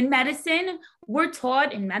in medicine, we're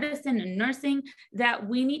taught in medicine and nursing that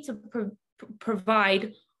we need to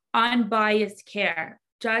provide unbiased care,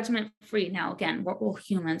 judgment-free. Now, again, we're all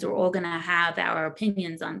humans, we're all going to have our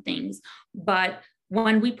opinions on things. But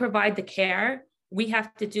when we provide the care, we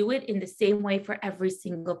have to do it in the same way for every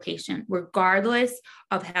single patient, regardless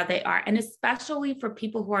of how they are. And especially for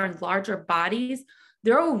people who are in larger bodies,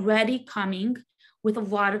 they're already coming with a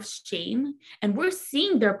lot of shame, and we're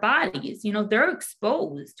seeing their bodies, they're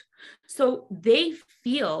exposed. So they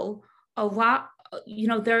feel a lot,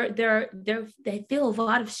 they feel a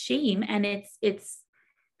lot of shame, and it's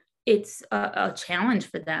a challenge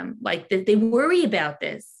for them. Like they worry about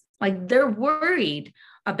this, like they're worried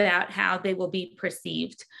about how they will be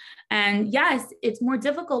perceived. And yes, it's more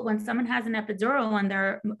difficult when someone has an epidural and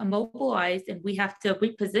they're immobilized and we have to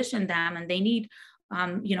reposition them and they need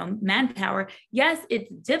manpower. Yes, it's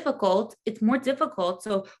difficult. It's more difficult.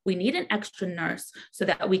 So we need an extra nurse so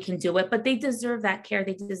that we can do it, but they deserve that care.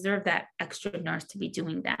 They deserve that extra nurse to be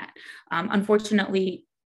doing that. Unfortunately,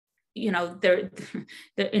 they're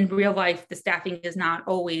in real life, the staffing is not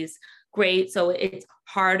always great. So it's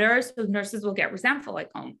harder. So nurses will get resentful, like,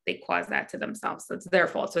 oh, they caused that to themselves, so it's their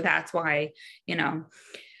fault. So that's why,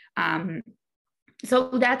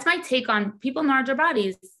 so that's my take on people in larger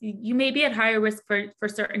bodies. You may be at higher risk for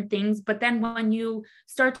certain things, but then when you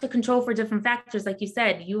start to control for different factors, like you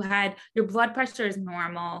said, you had your blood pressure is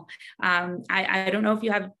normal. I don't know if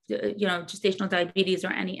you have, gestational diabetes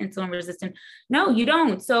or any insulin resistant. No, you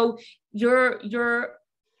don't. So your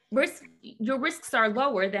risks are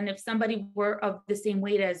lower than if somebody were of the same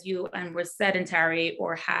weight as you and was sedentary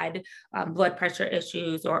or had blood pressure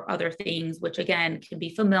issues or other things, which again can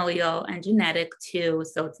be familial and genetic too.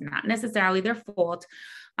 So it's not necessarily their fault.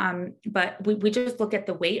 But we just look at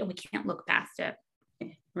the weight and we can't look past it.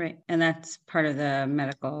 Right. And that's part of the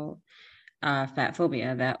medical fat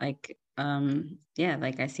phobia that like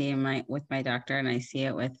I see with my doctor, and I see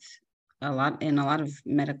it with in a lot of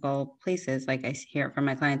medical places. Like I hear it from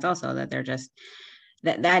my clients also, that they're just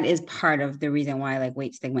that is part of the reason why like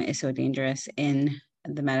weight stigma is so dangerous in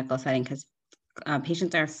the medical setting, because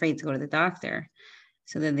patients are afraid to go to the doctor,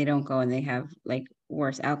 so then they don't go and they have like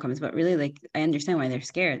worse outcomes. But really, like, I understand why they're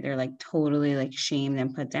scared. They're like totally like shamed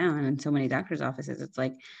and put down in so many doctors' offices. It's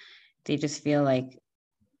like they just feel like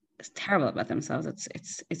it's terrible about themselves.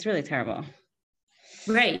 It's really terrible.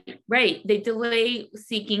 Right. They delay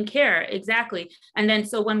seeking care. Exactly. And then,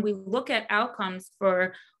 so when we look at outcomes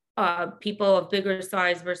for people of bigger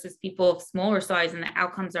size versus people of smaller size, and the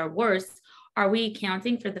outcomes are worse, are we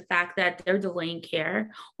accounting for the fact that they're delaying care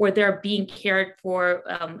or they're being cared for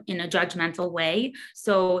in a judgmental way?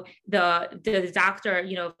 So the doctor,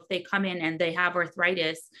 if they come in and they have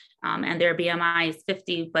arthritis and their BMI is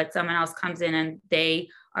 50, but someone else comes in and they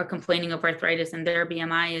are complaining of arthritis and their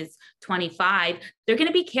BMI is 25, they're going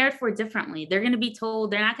to be cared for differently. They're going to be told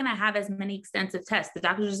they're not going to have as many extensive tests. The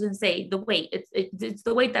doctor's just going to say the weight, it's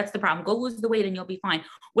the weight that's the problem. Go lose the weight and you'll be fine,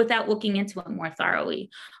 without looking into it more thoroughly.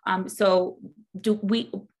 So we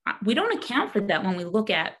don't account for that when we look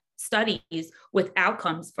at studies with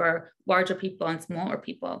outcomes for larger people and smaller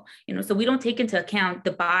people. So we don't take into account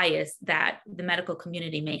the bias that the medical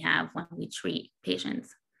community may have when we treat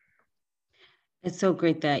patients. It's so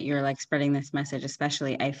great that you're like spreading this message,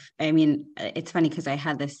 especially I mean, it's funny because I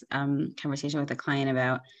had this conversation with a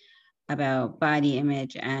client about body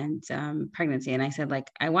image and pregnancy. And I said, like,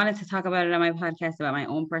 I wanted to talk about it on my podcast about my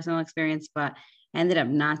own personal experience, but I ended up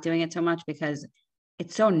not doing it so much because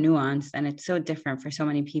it's so nuanced and it's so different for so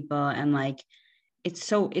many people. And like, it's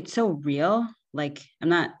so real. Like, I'm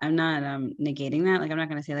not negating that. Like, I'm not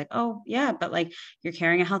going to say like, oh yeah, but like you're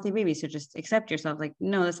carrying a healthy baby, so just accept yourself. Like,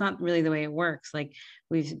 no, that's not really the way it works. Like,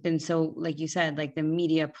 we've been so, like you said, like the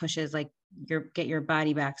media pushes like get your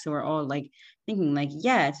body back. So we're all like thinking like,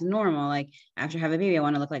 yeah, it's normal. Like after having a baby, I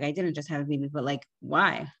want to look like I didn't just have a baby, but like,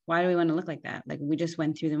 why do we want to look like that? Like we just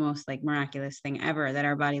went through the most like miraculous thing ever that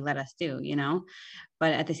our body let us do, you know?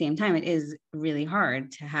 But at the same time, it is really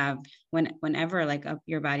hard to have whenever like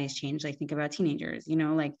your body's changed, like think about teenagers, you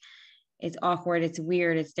know, like it's awkward, it's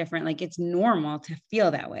weird, it's different. Like it's normal to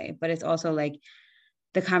feel that way, but it's also like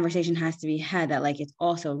the conversation has to be had that like it's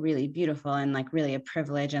also really beautiful and like really a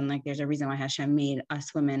privilege, and like there's a reason why Hashem made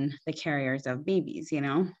us women the carriers of babies, you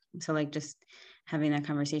know? So like just having that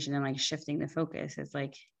conversation and like shifting the focus is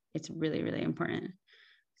like it's really, really important.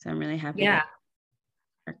 So I'm really happy Yeah.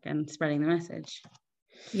 that and spreading the message.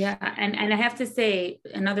 Yeah. And I have to say,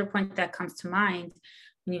 another point that comes to mind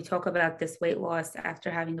when you talk about this weight loss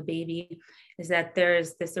after having a baby is that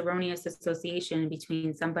there's this erroneous association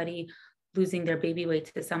between somebody losing their baby weight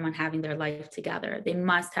to someone having their life together. They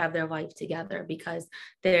must have their life together because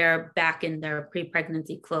they're back in their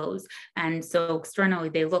pre-pregnancy clothes. And so externally,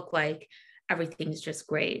 they look like everything's just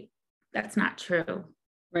great. That's not true.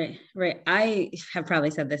 Right, right. I have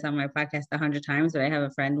probably said this on my podcast 100 times, but I have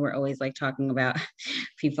a friend, we're always like talking about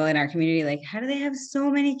people in our community, like, how do they have so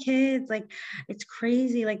many kids? Like, it's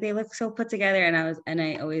crazy. Like, they look so put together. And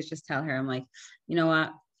I always just tell her, I'm like, you know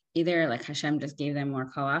what? Either like Hashem just gave them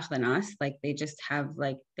more koach than us, like they just have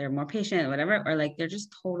like they're more patient, whatever, or like they're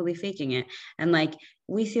just totally faking it. And like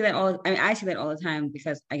we see that all. I mean, I see that all the time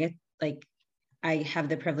because I get like I have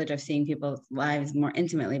the privilege of seeing people's lives more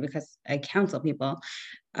intimately because I counsel people.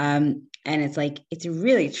 And it's like, it's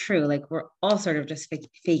really true. Like we're all sort of just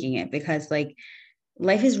faking it because like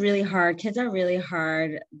life is really hard. Kids are really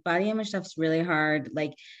hard. Body image stuff's really hard.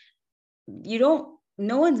 Like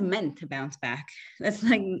no one's meant to bounce back. That's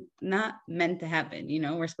like not meant to happen. You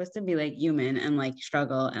know, we're supposed to be like human and like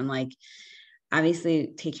struggle and like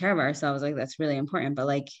obviously take care of ourselves. Like that's really important, but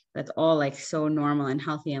like that's all like so normal and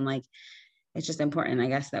healthy. And like, it's just important, I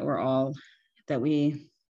guess, that we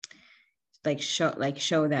show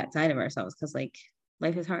that side of ourselves because like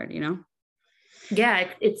life is hard, you know? Yeah,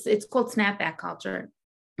 it's called snapback culture.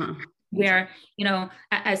 Huh. Where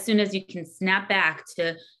as soon as you can snap back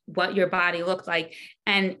to what your body looked like,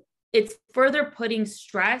 and it's further putting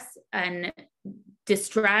stress and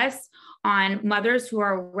distress on mothers who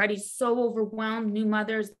are already so overwhelmed. New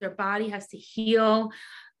mothers, their body has to heal.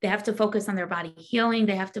 They have to focus on their body healing.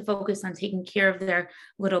 They have to focus on taking care of their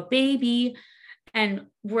little baby. And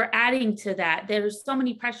we're adding to that. There's so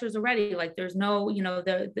many pressures already. Like there's no,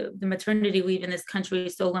 the maternity leave in this country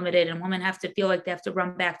is so limited, and women have to feel like they have to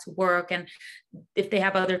run back to work. And if they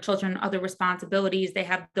have other children, other responsibilities, they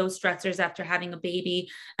have those stressors after having a baby.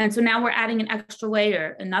 And so now we're adding an extra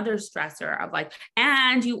layer, another stressor of like,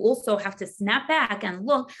 and you also have to snap back and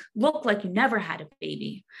look like you never had a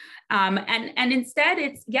baby. And instead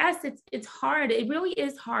it's hard. It really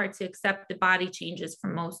is hard to accept the body changes for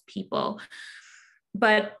most people.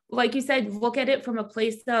 But like you said, look at it from a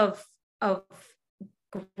place of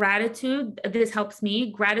gratitude. This helps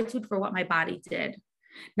me. Gratitude for what my body did.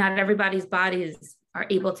 Not everybody's bodies are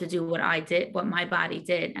able to do what my body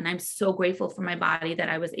did. And I'm so grateful for my body that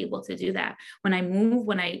I was able to do that. When I move,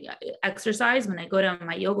 when I exercise, when I go to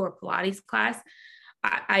my yoga or Pilates class,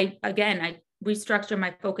 I restructure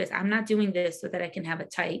my focus. I'm not doing this so that I can have a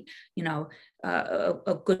tight,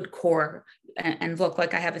 a good core and look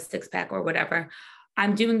like I have a six pack or whatever.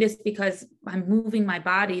 I'm doing this because I'm moving my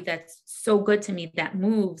body that's so good to me, that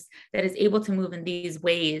moves, that is able to move in these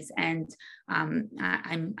ways. And I'm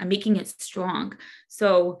making it strong.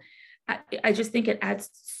 So I just think it adds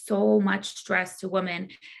so much stress to women.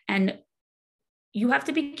 And you have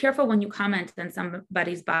to be careful when you comment on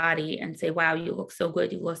somebody's body and say, wow, you look so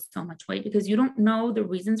good, you lost so much weight, because you don't know the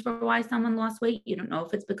reasons for why someone lost weight. You don't know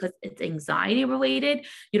if it's because it's anxiety related.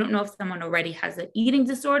 You don't know if someone already has an eating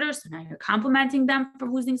disorder. So now you're complimenting them for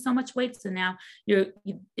losing so much weight. So now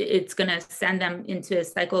it's going to send them into a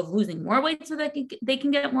cycle of losing more weight so that they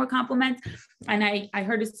can get more compliments. And I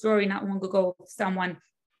heard a story not long ago of someone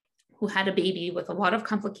who had a baby with a lot of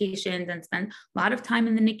complications and spent a lot of time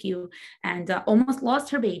in the NICU and almost lost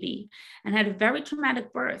her baby and had a very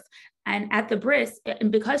traumatic birth. And at the bris,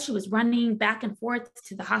 and because she was running back and forth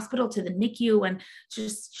to the hospital, to the NICU, and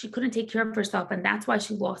she couldn't take care of herself. And that's why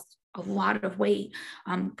she lost a lot of weight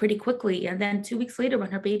pretty quickly. And then 2 weeks later, when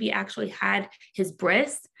her baby actually had his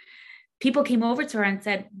bris, people came over to her and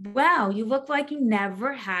said, wow, you look like you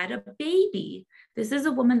never had a baby. This is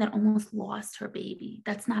a woman that almost lost her baby.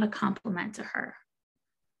 That's not a compliment to her.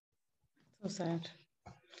 So sad.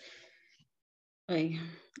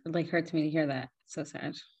 It hurts me to hear that. So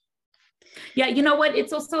sad. Yeah, you know what?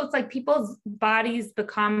 It's like people's bodies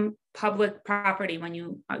become public property when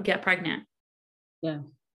you get pregnant. Yeah,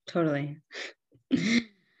 totally.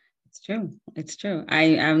 It's true. It's true.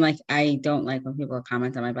 I'm like, I don't like when people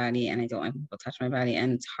comment on my body, and I don't like when people touch my body.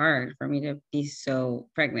 And it's hard for me to be so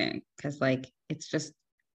pregnant because like it's just,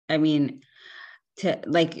 I mean,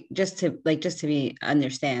 just to be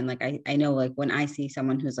understand, like I know like when I see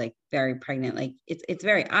someone who's like very pregnant, like it's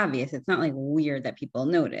very obvious. It's not like weird that people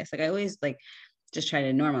notice. Like I always like just try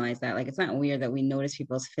to normalize that. Like it's not weird that we notice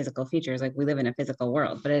people's physical features. Like we live in a physical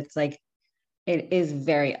world, but it's like it is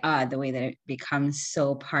very odd the way that it becomes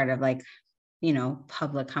so part of like,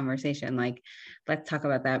 public conversation. Like, let's talk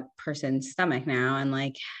about that person's stomach now and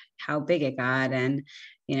like how big it got. And,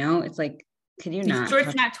 it's like, could you You not sure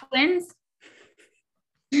it's touch? not twins?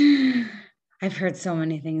 I've heard so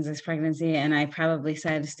many things this pregnancy, and I probably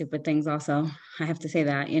said stupid things also. I have to say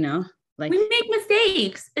that, We like, make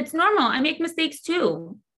mistakes. It's normal. I make mistakes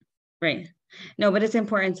too. right. No, but it's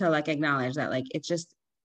important to like acknowledge that, like, it's just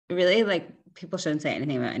really like people shouldn't say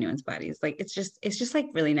anything about anyone's bodies. Like it's just like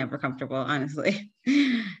really never comfortable, honestly.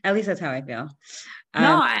 At least that's how I feel.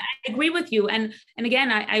 No, Um, I agree with you. And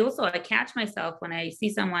again, I catch myself when I see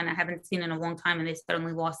someone I haven't seen in a long time and they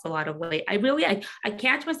suddenly lost a lot of weight. I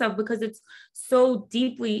catch myself because it's so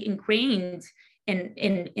deeply ingrained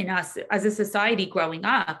in us as a society growing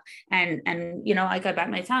up. And like I bite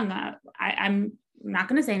my tongue. I'm not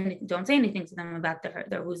going to say anything, don't say anything to them about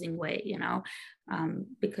their losing weight,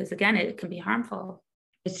 because again, it can be harmful.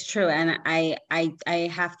 it's true, and I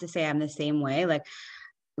have to say I'm the same way.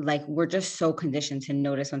 Like we're just so conditioned to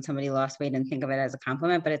notice when somebody lost weight and think of it as a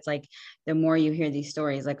compliment, but it's like the more you hear these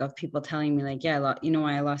stories like of people telling me like, yeah,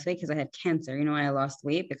 why I lost weight, because I had cancer. Why I lost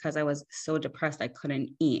weight, because I was so depressed I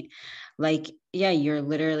couldn't eat. Like, yeah, you're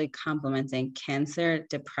literally complimenting cancer,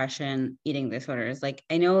 depression, eating disorders. Like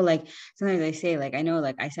I know, like sometimes I say like, I know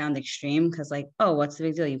like I sound extreme because like, oh, what's the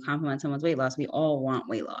big deal? You compliment someone's weight loss, we all want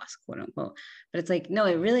weight loss, quote unquote. But it's like, no,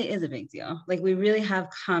 it really is a big deal. Like we really have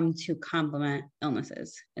come to compliment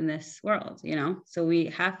illnesses in this world. So we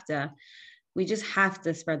just have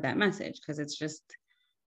to spread that message because it's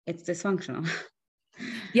dysfunctional.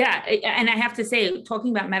 Yeah, and I have to say,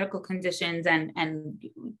 talking about medical conditions and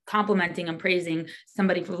complimenting and praising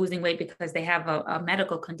somebody for losing weight because they have a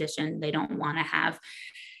medical condition they don't want to have.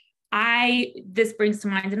 This brings to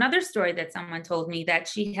mind another story that someone told me, that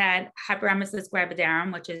she had hyperemesis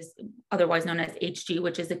gravidarum, which is otherwise known as HG,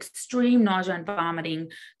 which is extreme nausea and vomiting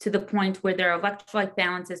to the point where there are electrolyte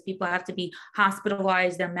balances. People have to be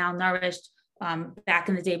hospitalized. They're malnourished. Back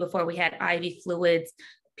in the day before we had IV fluids,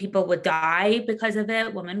 people would die because of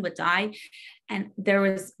it. Women would die. And there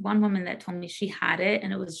was one woman that told me she had it,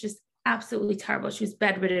 and it was just absolutely terrible. She was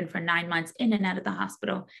bedridden for 9 months, in and out of the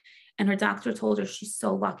hospital. And her doctor told her she's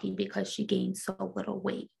so lucky because she gained so little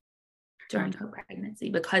weight during her pregnancy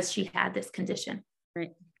because she had this condition.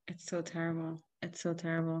 Right. It's so terrible. It's so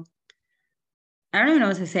terrible. I don't even know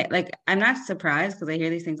what to say. Like, I'm not surprised because I hear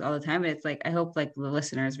these things all the time, but it's like, I hope like the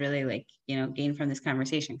listeners really like, gain from this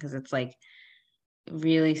conversation because it's like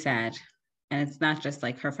really sad. And it's not just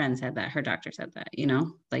like her friend said that, her doctor said that,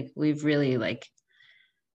 like we've really like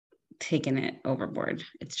taken it overboard.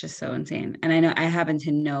 It's just so insane. And I know I happen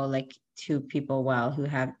to know like two people who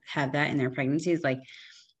have had that in their pregnancies. Like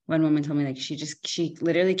one woman told me like she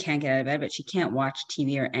literally can't get out of bed, but she can't watch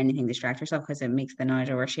TV or anything distract herself because it makes the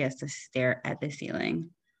nausea where she has to stare at the ceiling.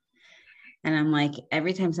 And I'm like,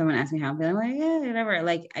 every time someone asks me how I'm feeling, I'm like, yeah, whatever.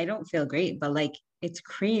 Like, I don't feel great, but like, it's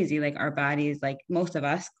crazy. Like, our bodies, like, most of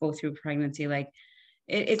us go through pregnancy. Like,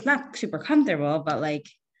 it's not super comfortable, but like,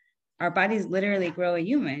 our bodies literally grow a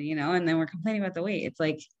human, and then we're complaining about the weight. It's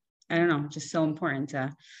like, I don't know, just so important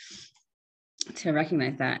to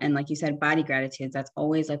recognize that. And like you said, body gratitude, that's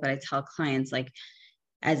always like what I tell clients, like,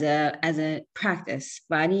 as a practice,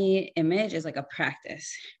 body image is like a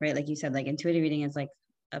practice, right? Like you said, like intuitive eating is like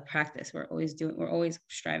a practice. We're always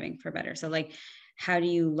striving for better. So like, how do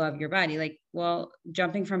you love your body? Like, well,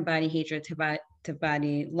 jumping from body hatred to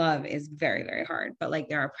body love is very, very hard. But like,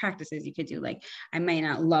 there are practices you could do. Like, I might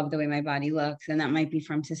not love the way my body looks, and that might be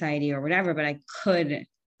from society or whatever, but I could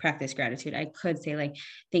practice gratitude. I could say like,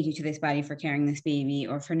 thank you to this body for carrying this baby,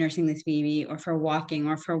 or for nursing this baby, or for walking,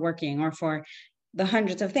 or for working, or for the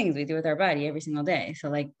hundreds of things we do with our body every single day. So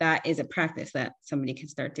like, that is a practice that somebody can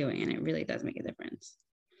start doing, and it really does make a difference.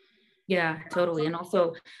 Yeah, totally. And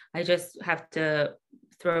also, I just have to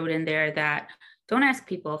throw it in there that don't ask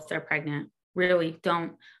people if they're pregnant. Really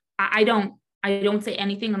don't. I don't say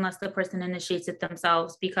anything unless the person initiates it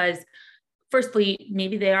themselves, because firstly,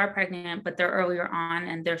 maybe they are pregnant, but they're earlier on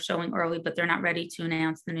and they're showing early, but they're not ready to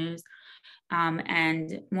announce the news.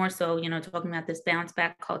 And more so, talking about this bounce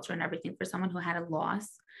back culture and everything for someone who had a loss,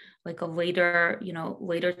 like a later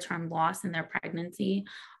term loss in their pregnancy,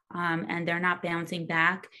 and they're not bouncing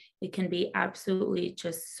back, it can be absolutely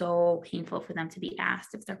just so painful for them to be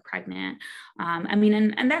asked if they're pregnant.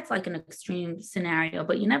 And that's like an extreme scenario,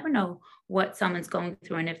 but you never know what someone's going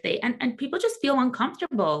through. And if and people just feel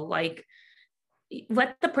uncomfortable, like,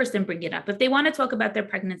 let the person bring it up. If they want to talk about their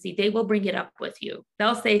pregnancy, they will bring it up with you.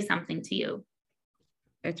 They'll say something to you.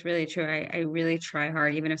 It's really true. I really try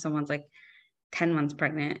hard, even if someone's like 10 months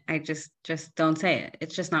pregnant, I just don't say it.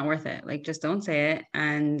 It's just not worth it. Like, just don't say it.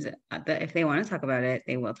 And if they want to talk about it,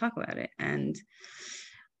 they will talk about it. And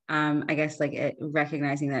I guess like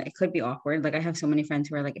recognizing that it could be awkward. Like, I have so many friends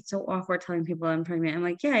who are like, it's so awkward telling people I'm pregnant. I'm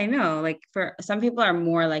like, yeah, I know. Like, for some people are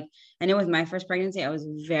more like, I know with my first pregnancy,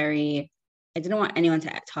 I didn't want anyone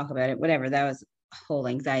to talk about it, whatever. That was whole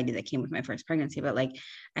anxiety that came with my first pregnancy. But like,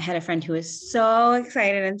 I had a friend who was so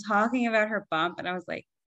excited and talking about her bump, and I was like,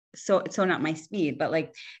 so it's so not my speed. But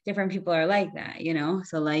like, different people are like that,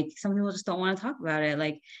 so like, some people just don't want to talk about it.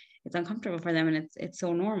 Like, it's uncomfortable for them, and it's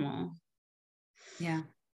so normal. Yeah.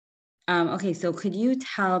 Okay, so could you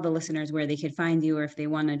tell the listeners where they could find you, or if they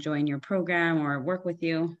want to join your program or work with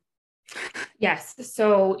you? Yes.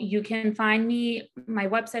 So you can find me. My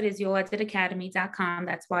website is yoledetacademy.com.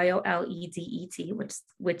 That's YOLEDET,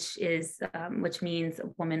 which means a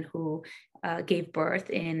woman who gave birth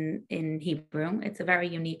in Hebrew. It's a very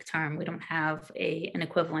unique term. We don't have an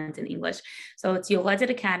equivalent in English. So it's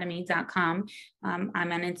yoledetacademy.com. I'm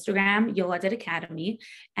on Instagram, Yoledet Academy,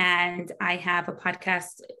 and I have a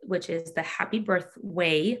podcast, which is the Happy Birth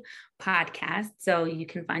Way podcast. So you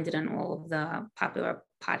can find it on all of the popular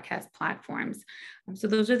podcast platforms. So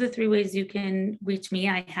those are the three ways you can reach me.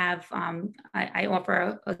 I have, I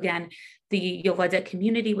offer, again, the Yoledet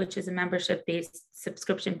community, which is a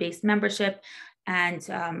subscription-based membership. And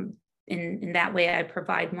in that way, I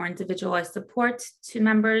provide more individualized support to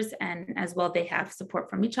members, and as well, they have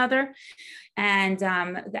support from each other. And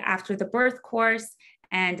after the birth course,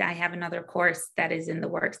 and I have another course that is in the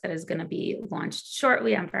works that is going to be launched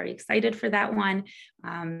shortly. I'm very excited for that one.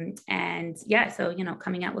 And yeah, so,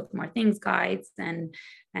 coming out with more things, guides, and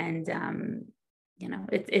it's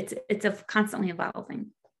a constantly evolving.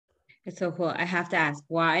 It's so cool. I have to ask,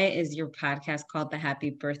 why is your podcast called the Happy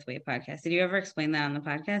Birth Way podcast? Did you ever explain that on the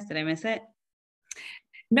podcast? Did I miss it?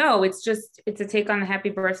 No, it's a take on the happy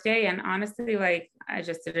birthday. And honestly, like, I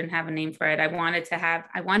just didn't have a name for it. I wanted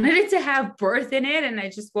it to have birth in it. And I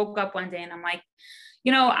just woke up one day and I'm like,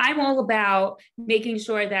 I'm all about making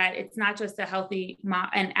sure that it's not just a healthy mom.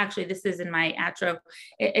 And actually, this is in my outro.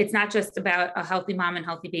 It's not just about a healthy mom and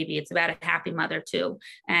healthy baby. It's about a happy mother too,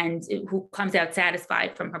 and who comes out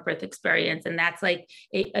satisfied from her birth experience. And that's like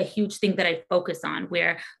a huge thing that I focus on,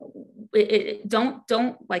 where don't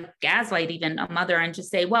like gaslight even a mother and just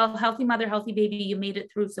say, well, healthy mother, healthy baby, you made it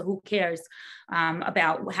through, so who cares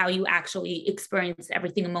about how you actually experienced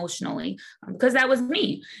everything emotionally, because that was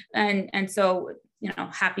me. And so,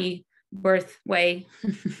 Happy Birth Way.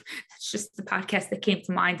 That's just the podcast that came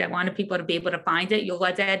to mind. I wanted people to be able to find it.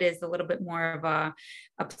 Yoledet is a little bit more of a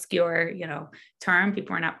obscure, term.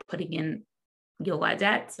 People are not putting in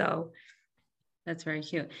Yoledet. So that's very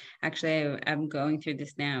cute. Actually, I'm going through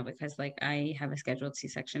this now because like I have a scheduled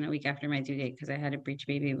C-section a week after my due date because I had a breech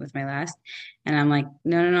baby with my last. And I'm like,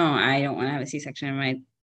 no, I don't want to have a C-section. And my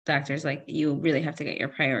doctor's like, you really have to get your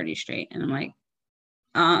priorities straight. And I'm like,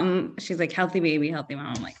 she's like, healthy baby, healthy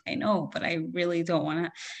mom. I'm like, I know, but I really don't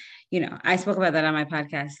want to, I spoke about that on my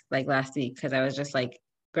podcast like last week because I was just like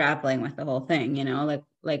grappling with the whole thing,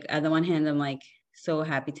 like on the one hand, I'm like so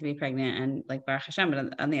happy to be pregnant and like Baruch Hashem,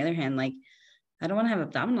 but on the other hand, like, I don't want to have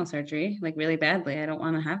abdominal surgery like really badly. I don't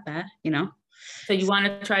want to have that, So you want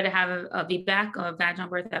to try to have a VBAC, a vaginal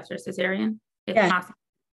birth after cesarean, if possible?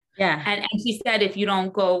 Yeah. And she said, if you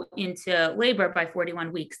don't go into labor by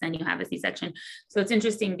 41 weeks, then you have a C-section. So it's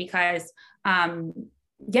interesting because,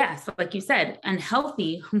 so like you said, and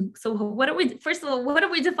healthy. So first of all, what are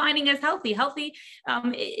we defining as healthy? Healthy,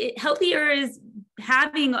 healthier is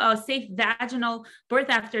having a safe vaginal birth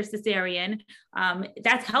after cesarean.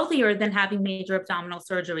 That's healthier than having major abdominal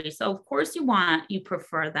surgery. So of course you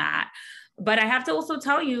prefer that. But I have to also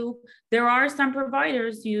tell you, there are some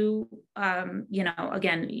providers again,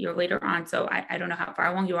 you're later on, so I don't know how far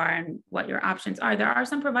along you are and what your options are. There are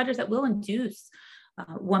some providers that will induce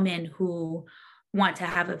women who want to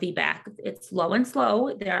have a VBAC. It's low and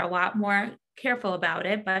slow. They're a lot more careful about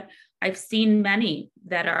it, but I've seen many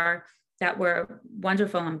that were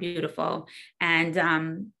wonderful and beautiful.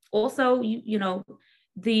 And also,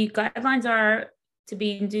 the guidelines are to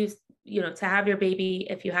be induced to have your baby,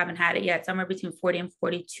 if you haven't had it yet, somewhere between 40 and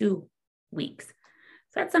 42 weeks.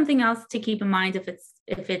 So that's something else to keep in mind. If it's,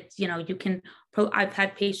 you can, I've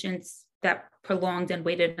had patients that prolonged and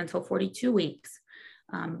waited until 42 weeks.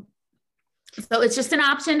 So it's just an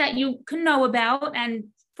option that you can know about and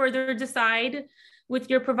further decide with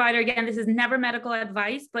your provider. Again, this is never medical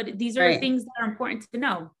advice, but these are things that are important to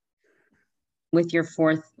know. With your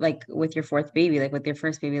fourth baby, like with your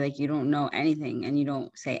first baby, like you don't know anything and you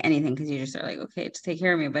don't say anything because you just are like, okay, just take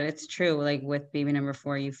care of me. But it's true. Like with baby number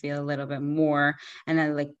 4, you feel a little bit more. And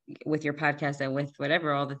then like with your podcast and with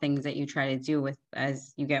whatever, all the things that you try to do with,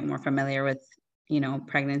 as you get more familiar with,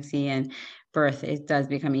 pregnancy and birth, it does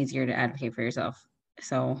become easier to advocate for yourself.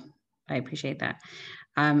 So I appreciate that.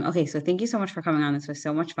 Okay. So thank you so much for coming on. This was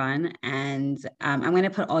so much fun. And I'm going to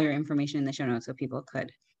put all your information in the show notes so people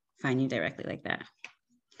could find you directly like that.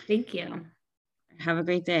 Thank you. Have a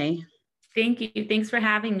great day. Thank you. Thanks for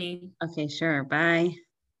having me. Okay, sure. Bye.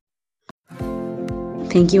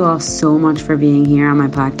 Thank you all so much for being here on my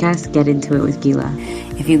podcast, Get Into It with Gila.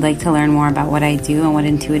 If you'd like to learn more about what I do and what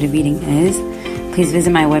intuitive eating is, please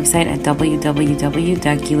visit my website at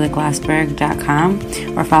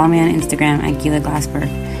www.gilaglassberg.com or follow me on Instagram at Gila Glassberg.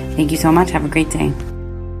 Thank you so much. Have a great day.